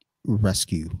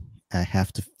rescue. I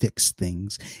have to fix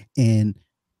things, and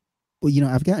well,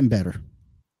 I've gotten better.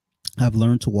 I've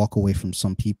learned to walk away from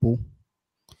some people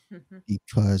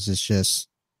because it's just,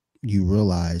 you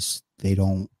realize they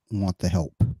don't want the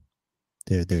help.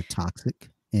 They're toxic,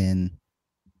 and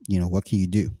what can you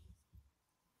do?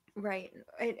 Right.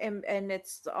 And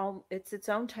it's its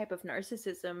own type of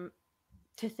narcissism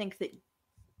to think that,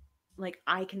 like,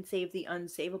 I can save the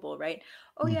unsavable, right?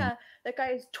 Oh yeah, that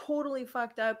guy is totally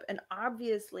fucked up and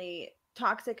obviously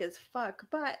toxic as fuck,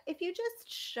 but if you just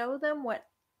show them what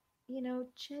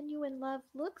genuine love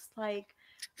looks like,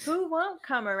 who won't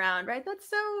come around, right? That's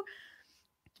so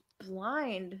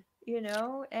blind,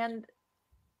 and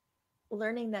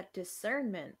learning that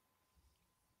discernment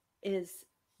is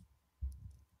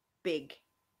big.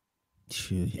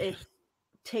 Yeah. It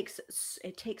takes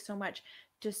so much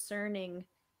discerning,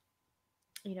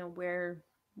 where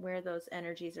those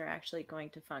energies are actually going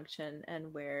to function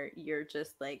and where you're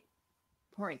just like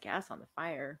pouring gas on the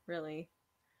fire, really.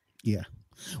 Yeah.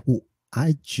 Well,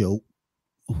 I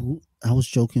was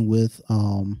joking with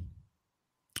I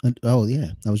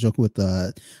was joking with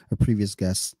a previous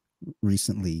guest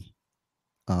recently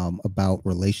about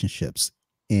relationships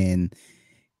and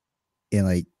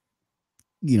like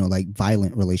like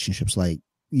violent relationships, like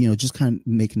just kind of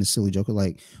making a silly joke of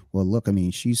like, well, look, I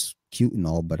mean, she's cute and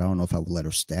all, but I don't know if I would let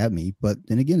her stab me. But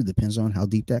then again, it depends on how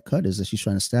deep that cut is that she's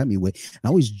trying to stab me with. And I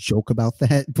always joke about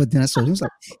that, but then I was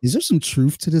like, is there some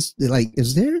truth to this? Like,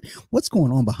 what's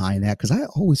going on behind that? Because I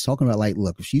always talking about like,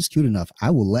 look, if she's cute enough, I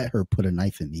will let her put a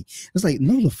knife in me. It's like,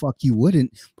 no, the fuck you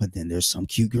wouldn't. But then there's some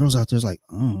cute girls out there's like,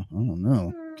 oh, I don't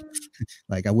know.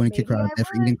 Like, I wouldn't kick her out of bed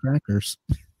for eating crackers.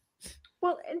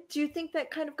 Well, and do you think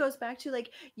that kind of goes back to like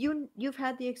you've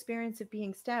had the experience of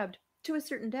being stabbed to a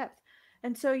certain depth,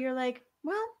 and so you're like,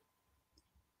 well,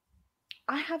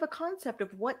 I have a concept of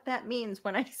what that means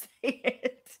when I say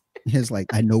it. It's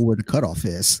like, I know where the cutoff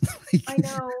is. I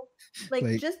know,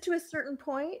 like just to a certain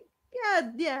point.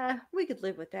 Yeah, we could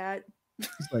live with that.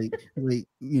 It's like, wait,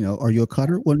 are you a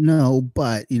cutter? Well, no,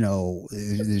 but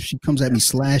if she comes at me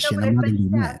slashing, I'm not gonna do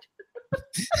that.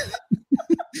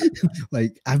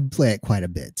 Like, I've played quite a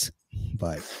bit,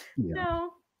 but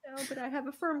no, but I have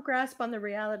a firm grasp on the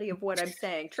reality of what I'm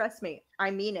saying. Trust me,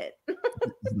 I mean it.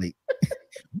 Like,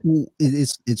 well,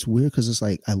 it's weird because it's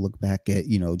like I look back at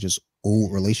just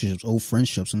old relationships, old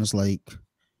friendships, and it's like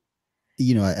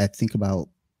I think about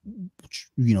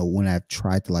when I've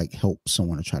tried to like help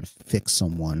someone or try to fix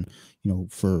someone,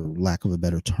 for lack of a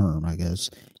better term, I guess,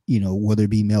 whether it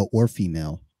be male or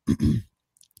female,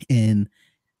 and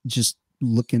just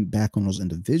looking back on those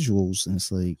individuals, and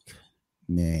it's like,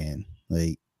 man,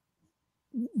 like,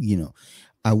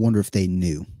 I wonder if they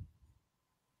knew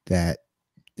that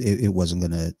it wasn't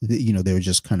gonna, they were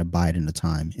just kind of biding the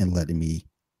time and letting me,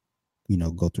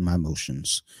 go through my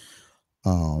emotions.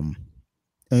 Or,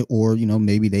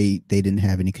 maybe they didn't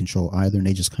have any control either, and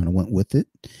they just kind of went with it,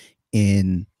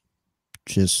 and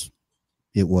just,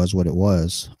 it was what it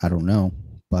was. I don't know,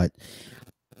 but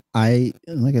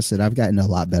like I said, I've gotten a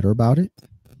lot better about it.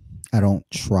 I don't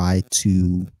try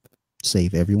to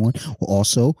save everyone.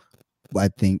 Also, I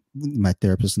think my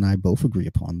therapist and I both agree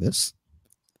upon this.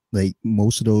 Like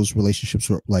most of those relationships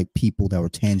were like people that were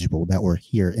tangible, that were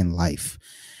here in life.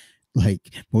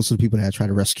 Like most of the people that I try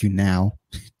to rescue now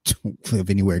don't live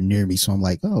anywhere near me. So I'm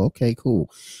like, oh, okay, cool.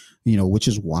 Which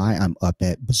is why I'm up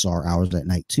at bizarre hours at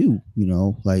night too.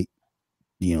 Like,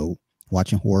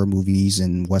 watching horror movies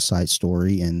and West Side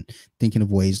Story and thinking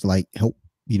of ways to like help,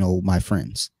 my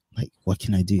friends. Like, what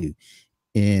can I do?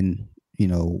 And,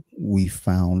 we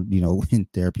found, in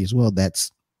therapy as well,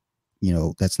 that's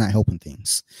not helping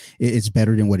things. It's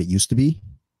better than what it used to be,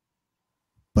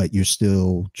 but you're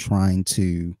still trying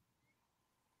to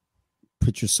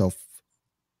put yourself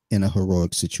in a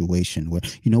heroic situation where,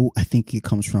 I think it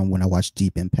comes from when I watched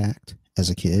Deep Impact as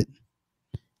a kid.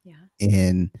 Yeah.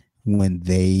 And when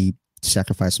they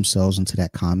sacrificed themselves into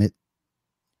that comet,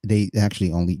 they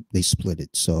actually they split it.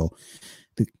 So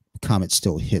the comet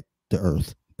still hit the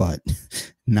Earth, but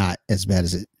not as bad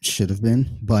as it should have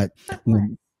been. But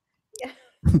when,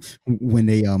 when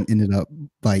they ended up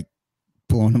like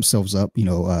blowing themselves up,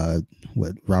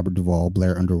 with Robert Duvall,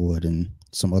 Blair Underwood, and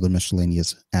some other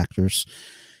miscellaneous actors.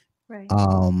 Right.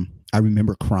 I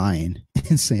remember crying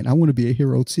and saying, I want to be a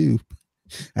hero too.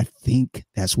 I think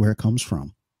that's where it comes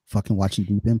from. Fucking watching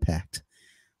Deep Impact.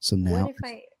 So now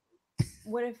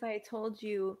what if I told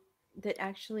you that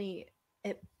actually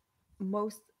it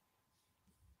most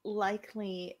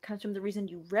likely comes from the reason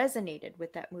you resonated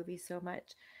with that movie so much?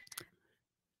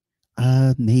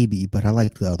 Maybe, but I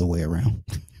like the other way around.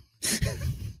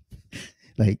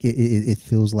 Like it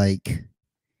feels like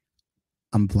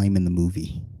I'm blaming the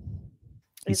movie.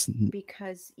 It's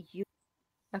because you.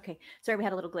 Okay, sorry, we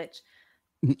had a little glitch.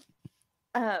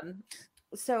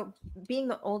 So being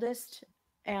the oldest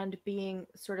and being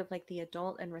sort of like the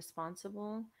adult and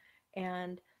responsible,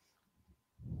 and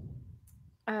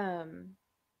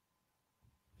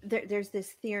there's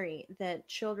this theory that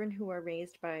children who are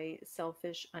raised by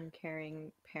selfish,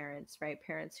 uncaring parents, right?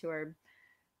 Parents who are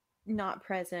not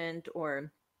present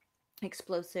or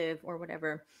explosive or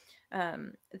whatever,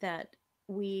 that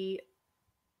we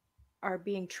are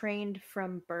being trained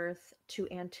from birth to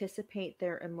anticipate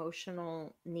their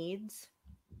emotional needs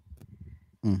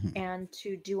and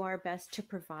to do our best to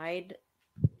provide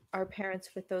our parents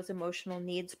with those emotional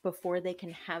needs before they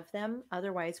can have them.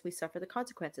 Otherwise, we suffer the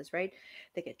consequences, right?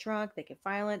 They get drunk, they get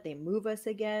violent, they move us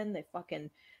again, they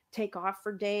fucking take off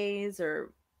for days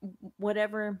or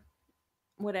whatever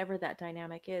that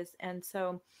dynamic is. And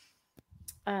so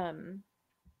the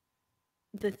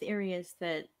theory is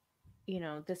that,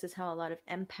 this is how a lot of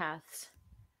empaths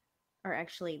are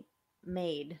actually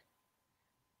made,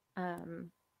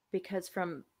 because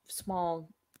from small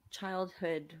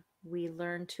childhood we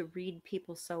learn to read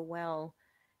people so well,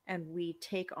 and we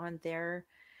take on their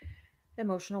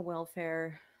emotional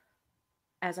welfare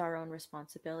as our own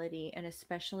responsibility. And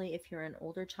especially if you're an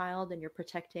older child and you're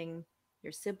protecting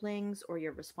your siblings, or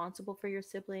you're responsible for your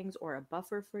siblings, or a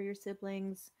buffer for your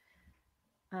siblings,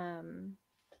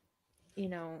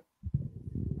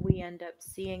 we end up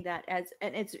seeing that as,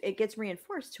 and it gets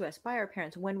reinforced to us by our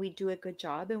parents. When we do a good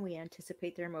job and we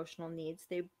anticipate their emotional needs,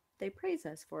 they praise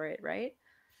us for it, right?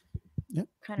 Yep.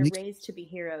 Kind of raised to be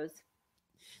heroes.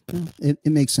 It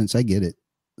makes sense. I get it.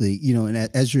 And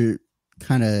as you're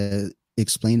kind of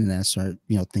explaining that, I start,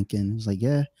 thinking, it's like,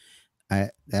 yeah, I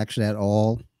actually had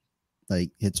all, like,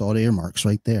 it's all the earmarks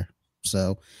right there.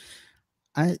 So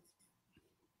I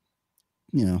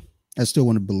still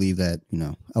want to believe that,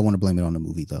 I want to blame it on the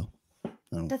movie though.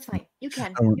 That's fine. You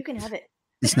can have it.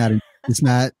 It's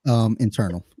not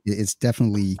internal. It's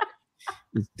definitely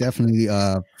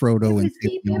Frodo and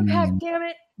Deep Impact, damn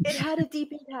it. It had a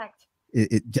deep impact.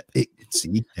 It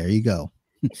see, there you go.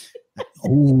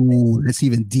 Oh, that's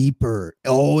even deeper.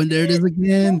 Oh, and there it is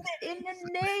again. In the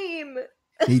name.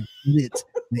 They did it.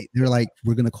 They're like,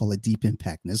 we're gonna call it Deep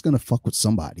Impact, and it's gonna fuck with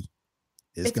somebody.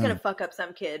 It's gonna fuck up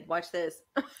some kid. Watch this.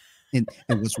 And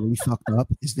what's really fucked up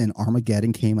is then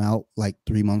Armageddon came out like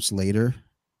 3 months later,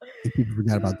 and people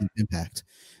forgot about Deep Impact.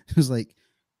 It was like,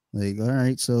 all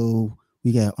right, so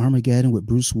we got Armageddon with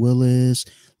Bruce Willis,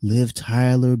 Liv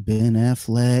Tyler, Ben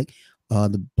Affleck,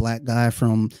 the black guy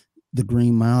from The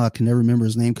Green Mile. I can never remember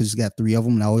his name because he's got 3 of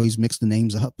them, and I always mix the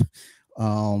names up.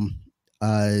 Owen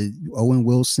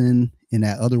Wilson and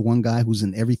that other one guy who's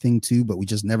in everything too, but we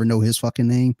just never know his fucking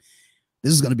name.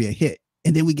 This is gonna be a hit.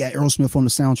 And then we got Aerosmith on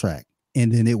the soundtrack,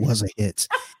 and then it was a hit.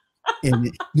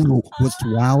 And what's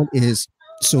wild is,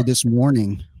 so this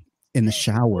morning in the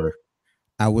shower,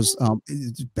 I was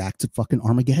back to fucking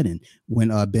Armageddon when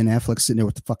Ben Affleck's sitting there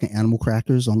with the fucking animal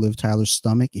crackers on Liv Tyler's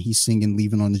stomach, and he's singing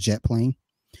 "Leaving on the Jet Plane."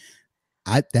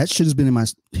 That shit has been in my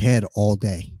head all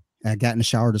day. I got in the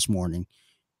shower this morning,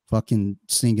 fucking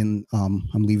singing I'm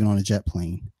leaving on a jet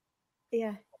plane.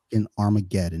 Yeah. In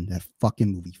Armageddon, that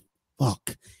fucking movie.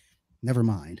 Fuck. Never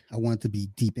mind. I want it to be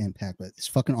Deep Impact, but it's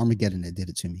fucking Armageddon that did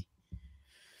it to me.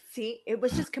 See, it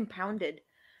was just compounded.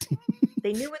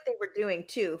 They knew what they were doing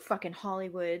too. Fucking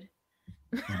Hollywood.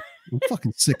 I'm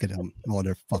fucking sick of them. All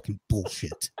their fucking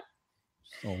bullshit.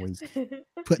 Always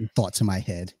putting thoughts in my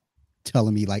head,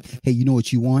 telling me like, hey, you know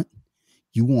what you want?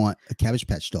 You want a Cabbage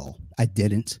Patch doll. I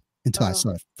didn't until I saw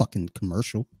a fucking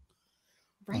commercial.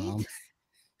 Right?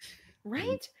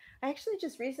 Right? I actually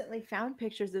just recently found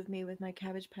pictures of me with my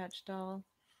Cabbage Patch doll.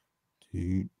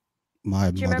 Dude,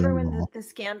 my Do you remember when mother-in-law. the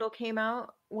scandal came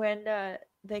out when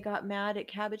they got mad at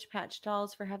Cabbage Patch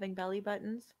dolls for having belly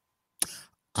buttons?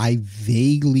 I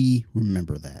vaguely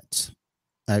remember that.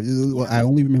 I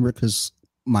only remember because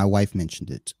my wife mentioned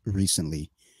it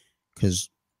recently, because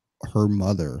her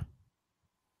mother,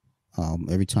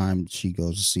 every time she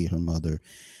goes to see her mother,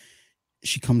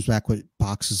 she comes back with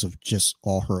boxes of just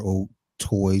all her old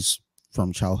toys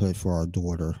from childhood for our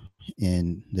daughter,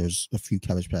 and there's a few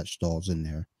Cabbage Patch dolls in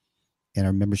there. And I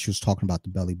remember she was talking about the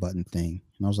belly button thing,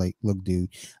 and I was like, "Look, dude,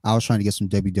 I was trying to get some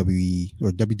WWE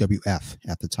or WWF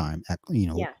at the time,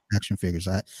 action figures.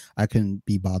 I couldn't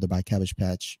be bothered by Cabbage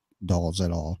Patch dolls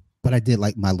at all, but I did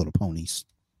like My Little Ponies,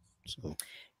 so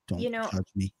don't judge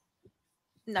me."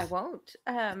 I won't,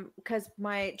 because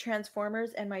my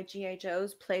Transformers and my G.I.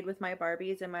 Joes played with my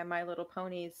Barbies and my Little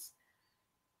Ponies.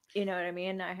 You know what I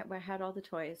mean? I had all the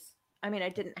toys. I mean, I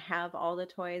didn't have all the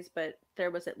toys, but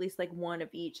there was at least like one of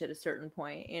each at a certain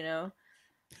point, you know?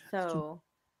 So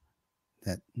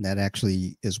that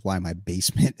actually is why my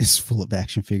basement is full of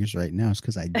action figures right now, is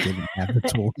because I didn't have the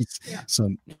toys. Yeah. So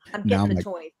I'm now getting I'm the like,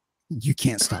 toys. you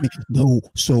can't stop me. No.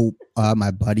 So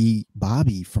my buddy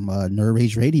Bobby from Nerd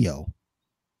Rage Radio,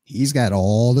 he's got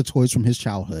all the toys from his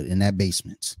childhood in that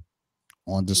basement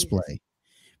on display.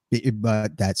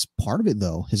 But that's part of it,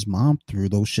 though. His mom threw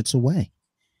those shits away.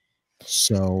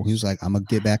 So he was like, I'm going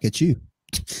to get back at you.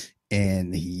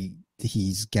 And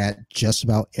he's got just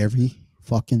about every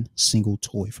fucking single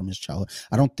toy from his childhood.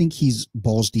 I don't think he's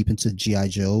balls deep into G.I.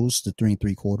 Joes, the 3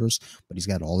 3/4, but he's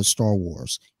got all his Star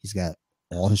Wars. He's got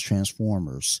all his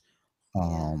Transformers,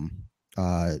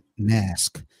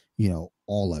 Mask,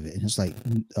 all of it. And it's like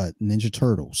Ninja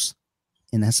Turtles.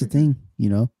 And that's the thing,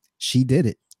 she did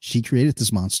it. She created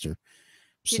this monster.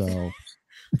 So look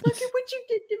at what you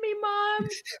did to me, Mom.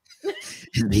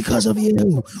 Because of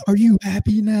you. Are you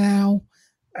happy now?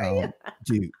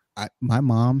 Dude, my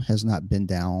mom has not been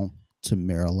down to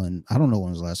Maryland. I don't know when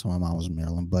was the last time my mom was in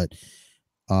Maryland, but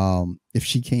if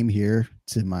she came here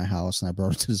to my house and I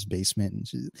brought her to this basement, and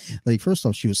she, like, first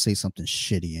off, she would say something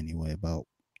shitty anyway about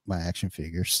my action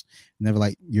figures. Never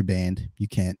like, you're banned. You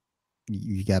can't.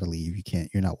 You got to leave. You can't.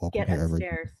 You're not welcome here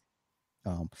upstairs.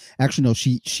 Actually, no.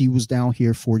 She was down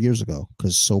here 4 years ago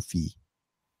because Sophie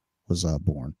was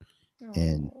born,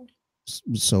 and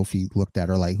Sophie looked at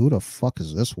her like, "Who the fuck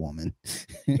is this woman?"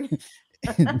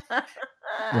 And,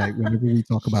 like, whenever we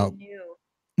talk about,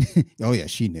 oh yeah,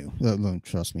 she knew.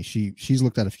 Trust me, she's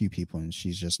looked at a few people and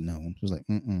she's just known. She was like,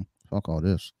 fuck all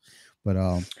this. But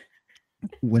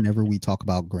whenever we talk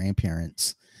about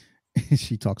grandparents,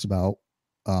 she talks about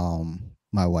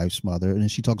my wife's mother, and then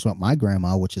she talks about my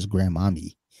grandma, which is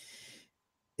grandmommy.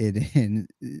 And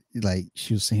like,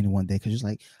 she was saying it one day, because she's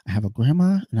like, I have a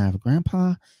grandma and I have a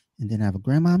grandpa, and then I have a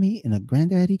grandmommy and a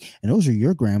granddaddy, and those are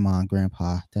your grandma and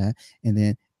grandpa, Dad. And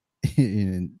then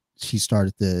and she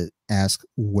started to ask,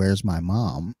 where's my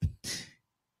mom?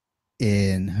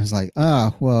 And I was like,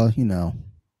 well,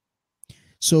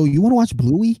 so you want to watch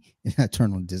Bluey? And I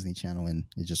turned on Disney Channel and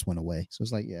it just went away. So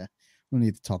it's like, yeah, we don't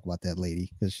need to talk about that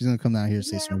lady, because she's gonna come down here and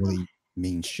say some really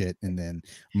mean shit, and then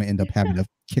I'm gonna end up having to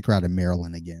kick her out of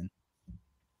Maryland again.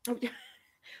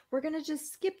 We're gonna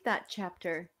just skip that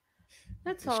chapter.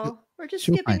 That's all. We're just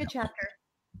skipping a chapter.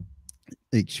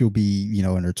 Like, she'll be,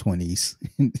 in her 20s.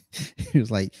 He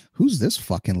was like, who's this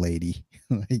fucking lady?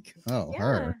 Like,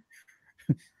 her.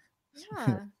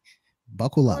 Yeah.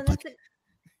 Buckle up.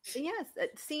 Yes.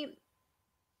 See,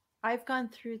 I've gone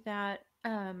through that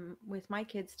with my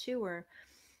kids too, where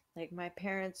like my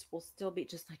parents will still be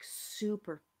just like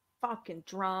super fucking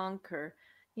drunk, or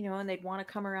and they'd want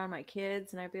to come around my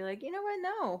kids, and I'd be like, you know what,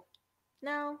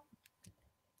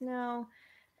 no.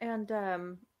 And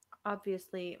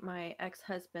obviously my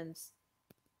ex-husband's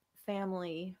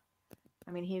family,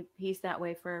 I mean, he's that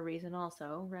way for a reason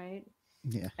also, right?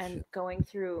 Yeah. And going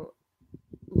through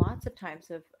lots of times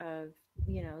of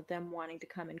them wanting to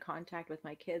come in contact with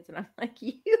my kids, and I'm like,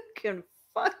 you can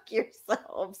fuck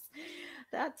yourselves.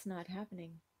 That's not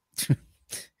happening. So.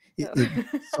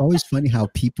 It's always funny how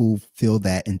people feel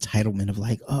that entitlement of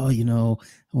like, oh, I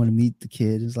want to meet the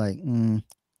kid. It's like, That's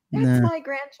nah, my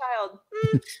grandchild.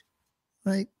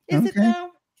 like, Is it okay. though?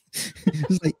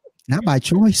 It's like, not by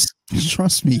choice.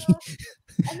 Trust me.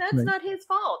 And that's Like, not his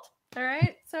fault. All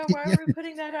right. So why yeah, are we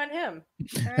putting that on him?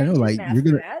 All I right. know, He like didn't ask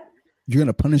for that. you're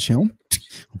gonna punish him.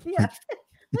 Yeah. Like,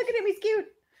 Look at him. He's cute.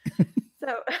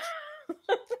 So.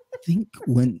 I think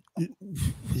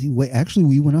actually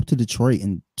we went up to Detroit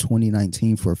in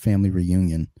 2019 for a family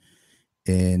reunion,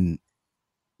 and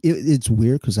it's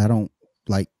weird because I don't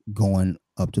like going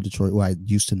up to Detroit. Well, I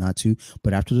used to not to,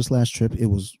 but after this last trip, it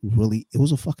was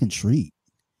a fucking treat.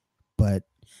 But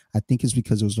I think it's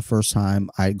because it was the first time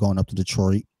I'd gone up to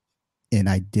Detroit and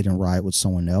I didn't ride with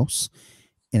someone else,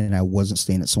 and I wasn't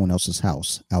staying at someone else's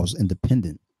house. I was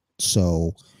independent,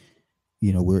 so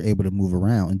we were able to move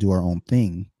around and do our own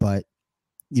thing. But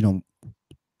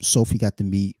Sophie got to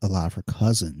meet a lot of her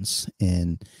cousins,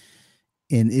 and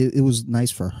it was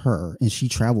nice for her, and she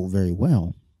traveled very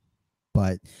well.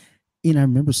 But I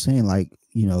remember saying, like,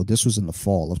 this was in the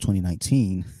fall of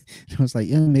 2019. I was like,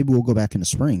 yeah, maybe we'll go back in the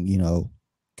spring,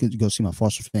 could go see my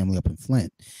foster family up in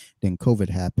Flint. Then COVID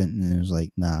happened, and it was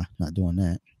like, nah, not doing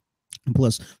that. And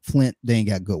plus, Flint, they ain't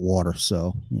got good water,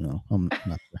 so I'm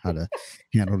not sure how to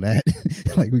handle that.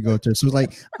 Like, we go there, so it's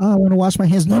like, oh, I want to wash my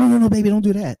hands. No, baby, don't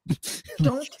do that.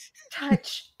 Don't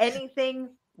touch anything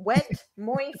wet,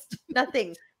 moist,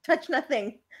 nothing. Touch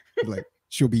nothing. Like,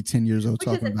 she'll be 10 years old Which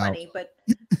talking isn't about. funny, but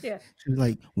yeah. She's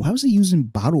like, why was he using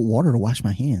bottled water to wash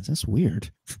my hands? That's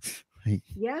weird. Like,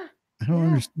 Yeah. I don't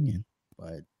understand.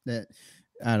 But that,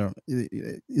 I don't.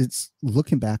 It's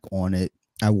looking back on it.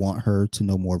 I want her to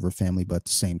know more of her family, but at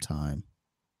the same time,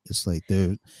 it's like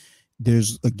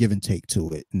there's a give and take to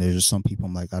it. And there's just some people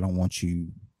I'm like, I don't want you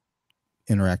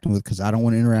interacting with because I don't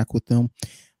want to interact with them.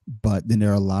 But then there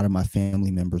are a lot of my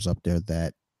family members up there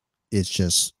that it's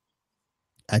just,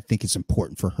 I think it's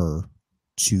important for her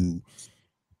to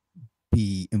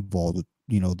be involved with,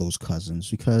 those cousins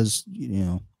because,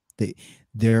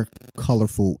 they're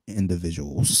colorful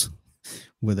individuals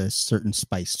with a certain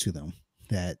spice to them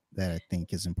that I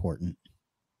think is important.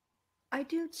 I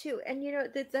do too. And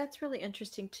that's really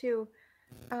interesting too.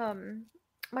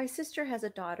 My sister has a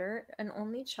daughter, an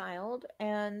only child,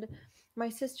 and my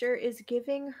sister is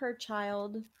giving her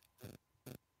child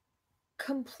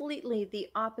completely the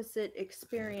opposite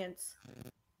experience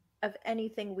of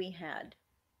anything we had.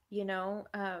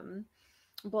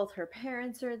 Both her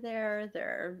parents are there.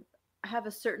 They're have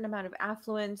a certain amount of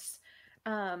affluence.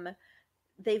 Um,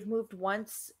 they've moved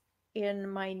once in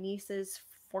my niece's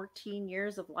 14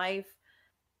 years of life,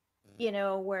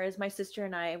 whereas my sister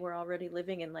and I were already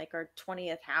living in like our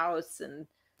 20th house, and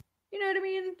you know what I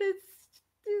mean?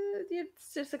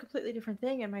 It's just a completely different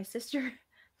thing. And my sister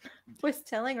was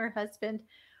telling her husband,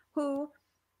 who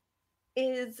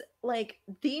is like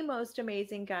the most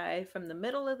amazing guy from the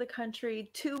middle of the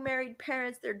country, two married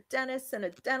parents, they're dentists and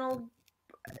a dental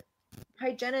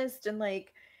hygienist, and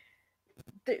like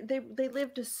they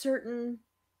lived a certain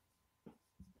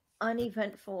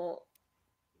uneventful,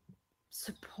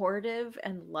 supportive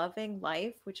and loving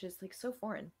life, which is like so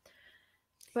foreign.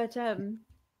 But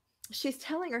she's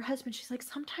telling her husband, she's like,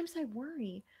 sometimes I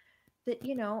worry that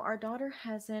our daughter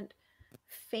hasn't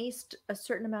faced a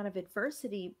certain amount of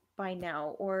adversity by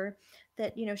now, or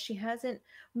that she hasn't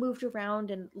moved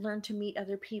around and learned to meet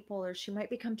other people, or she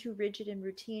might become too rigid and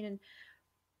routine. And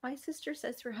my sister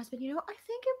says to her husband, I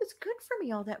think it was good for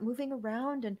me, all that moving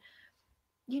around, and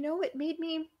it made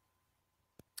me.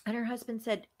 And her husband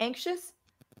said, anxious.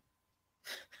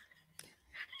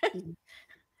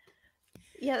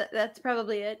 Yeah, that's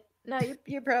probably it. No,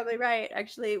 you're probably right.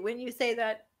 Actually, when you say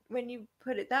that, when you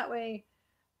put it that way,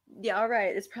 yeah, all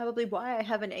right. It's probably why I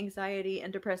have an anxiety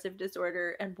and depressive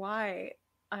disorder, and why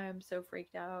I'm so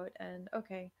freaked out. And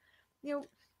okay,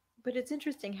 but it's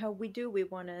interesting how we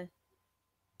want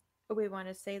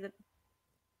to say that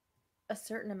a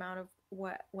certain amount of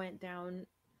what went down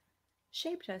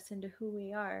shaped us into who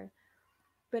we are.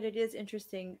 But it is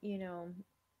interesting,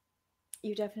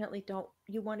 you definitely don't,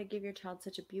 you want to give your child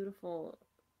such a beautiful,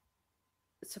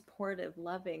 supportive,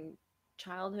 loving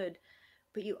childhood,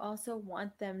 but you also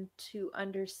want them to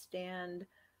understand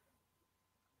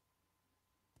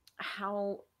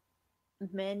how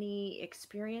many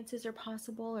experiences are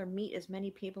possible, or meet as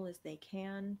many people as they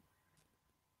can.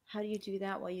 How do you do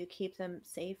that while you keep them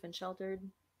safe and sheltered?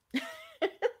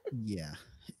 Yeah,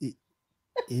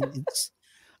 it's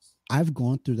I've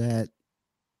gone through that.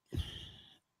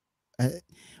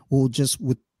 Well, just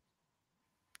with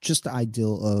just the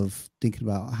ideal of thinking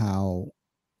about how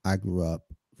I grew up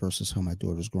versus how my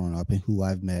daughter's growing up, and who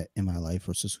I've met in my life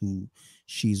versus who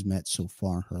she's met so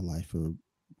far in her life, or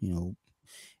you know,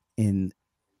 and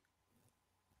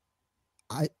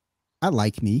I I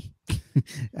like me.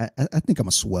 I think I'm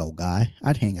a swell guy.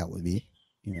 I'd hang out with me,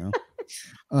 you know.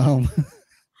 Um,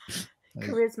 like,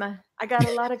 Charisma. I got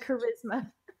a lot of charisma.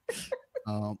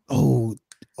 oh,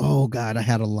 oh God, I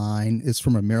had a line. It's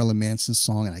from a Marilyn Manson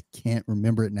song, and I can't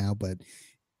remember it now, but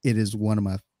it is one of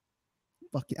my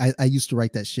fucking. I used to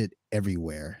write that shit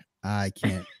everywhere. I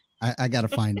can't. I gotta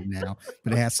find it now,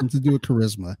 but it has something to do with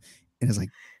charisma, and it's like,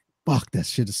 fuck, that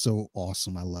shit is so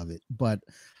awesome. I love it. But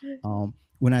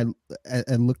when I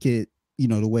look at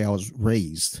the way I was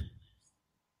raised,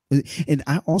 and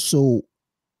I also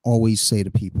always say to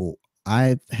people,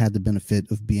 I've had the benefit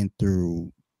of being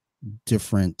through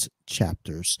different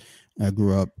chapters. I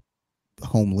grew up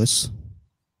homeless,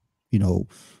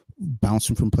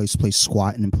 bouncing from place to place,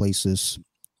 squatting in places.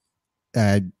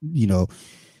 I,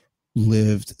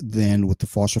 lived then with the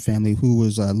foster family who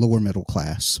was lower middle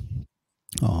class.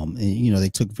 And, they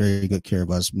took very good care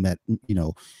of us, met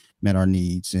our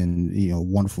needs, and,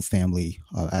 wonderful family.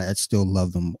 I still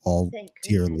love them all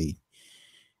dearly,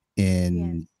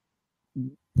 and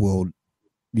will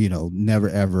never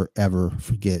ever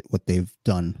forget what they've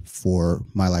done for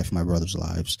my life and my brother's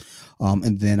lives.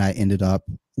 And then I ended up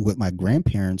with my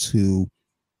grandparents who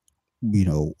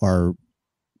are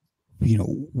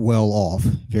well off,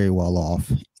 very well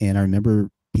off. And I remember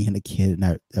being a kid, and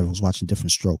I was watching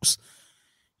Different Strokes,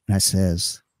 and I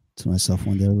says to myself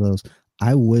one day,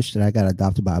 I wish that I got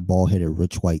adopted by a bald-headed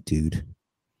rich white dude.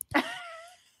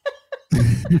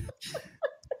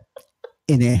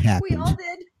 And it happened. We all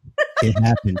did. It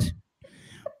happened.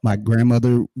 My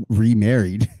grandmother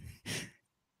remarried,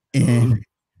 and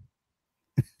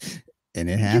it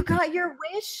happened. You got your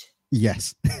wish?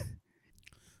 Yes.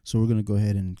 So we're gonna go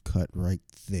ahead and cut right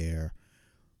there.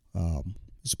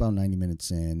 It's about 90 minutes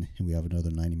in, and we have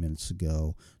another 90 minutes to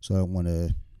go. So I don't want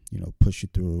to, push you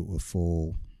through a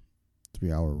full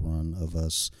 3-hour run of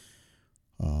us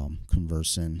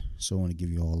conversing. So I want to give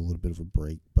you all a little bit of a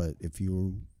break. But if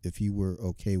you were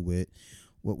okay with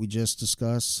what we just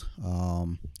discussed,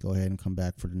 go ahead and come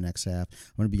back for the next half.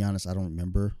 I'm going to be honest, I don't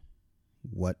remember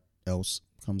what else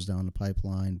comes down the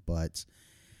pipeline, but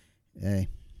hey,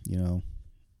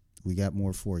 we got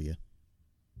more for you.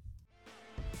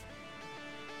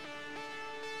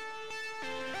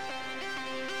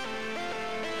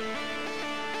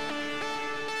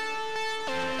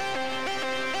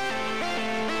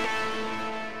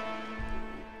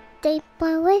 Deep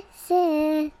with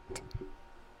it.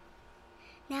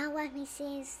 Now let me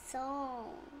sing a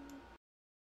song.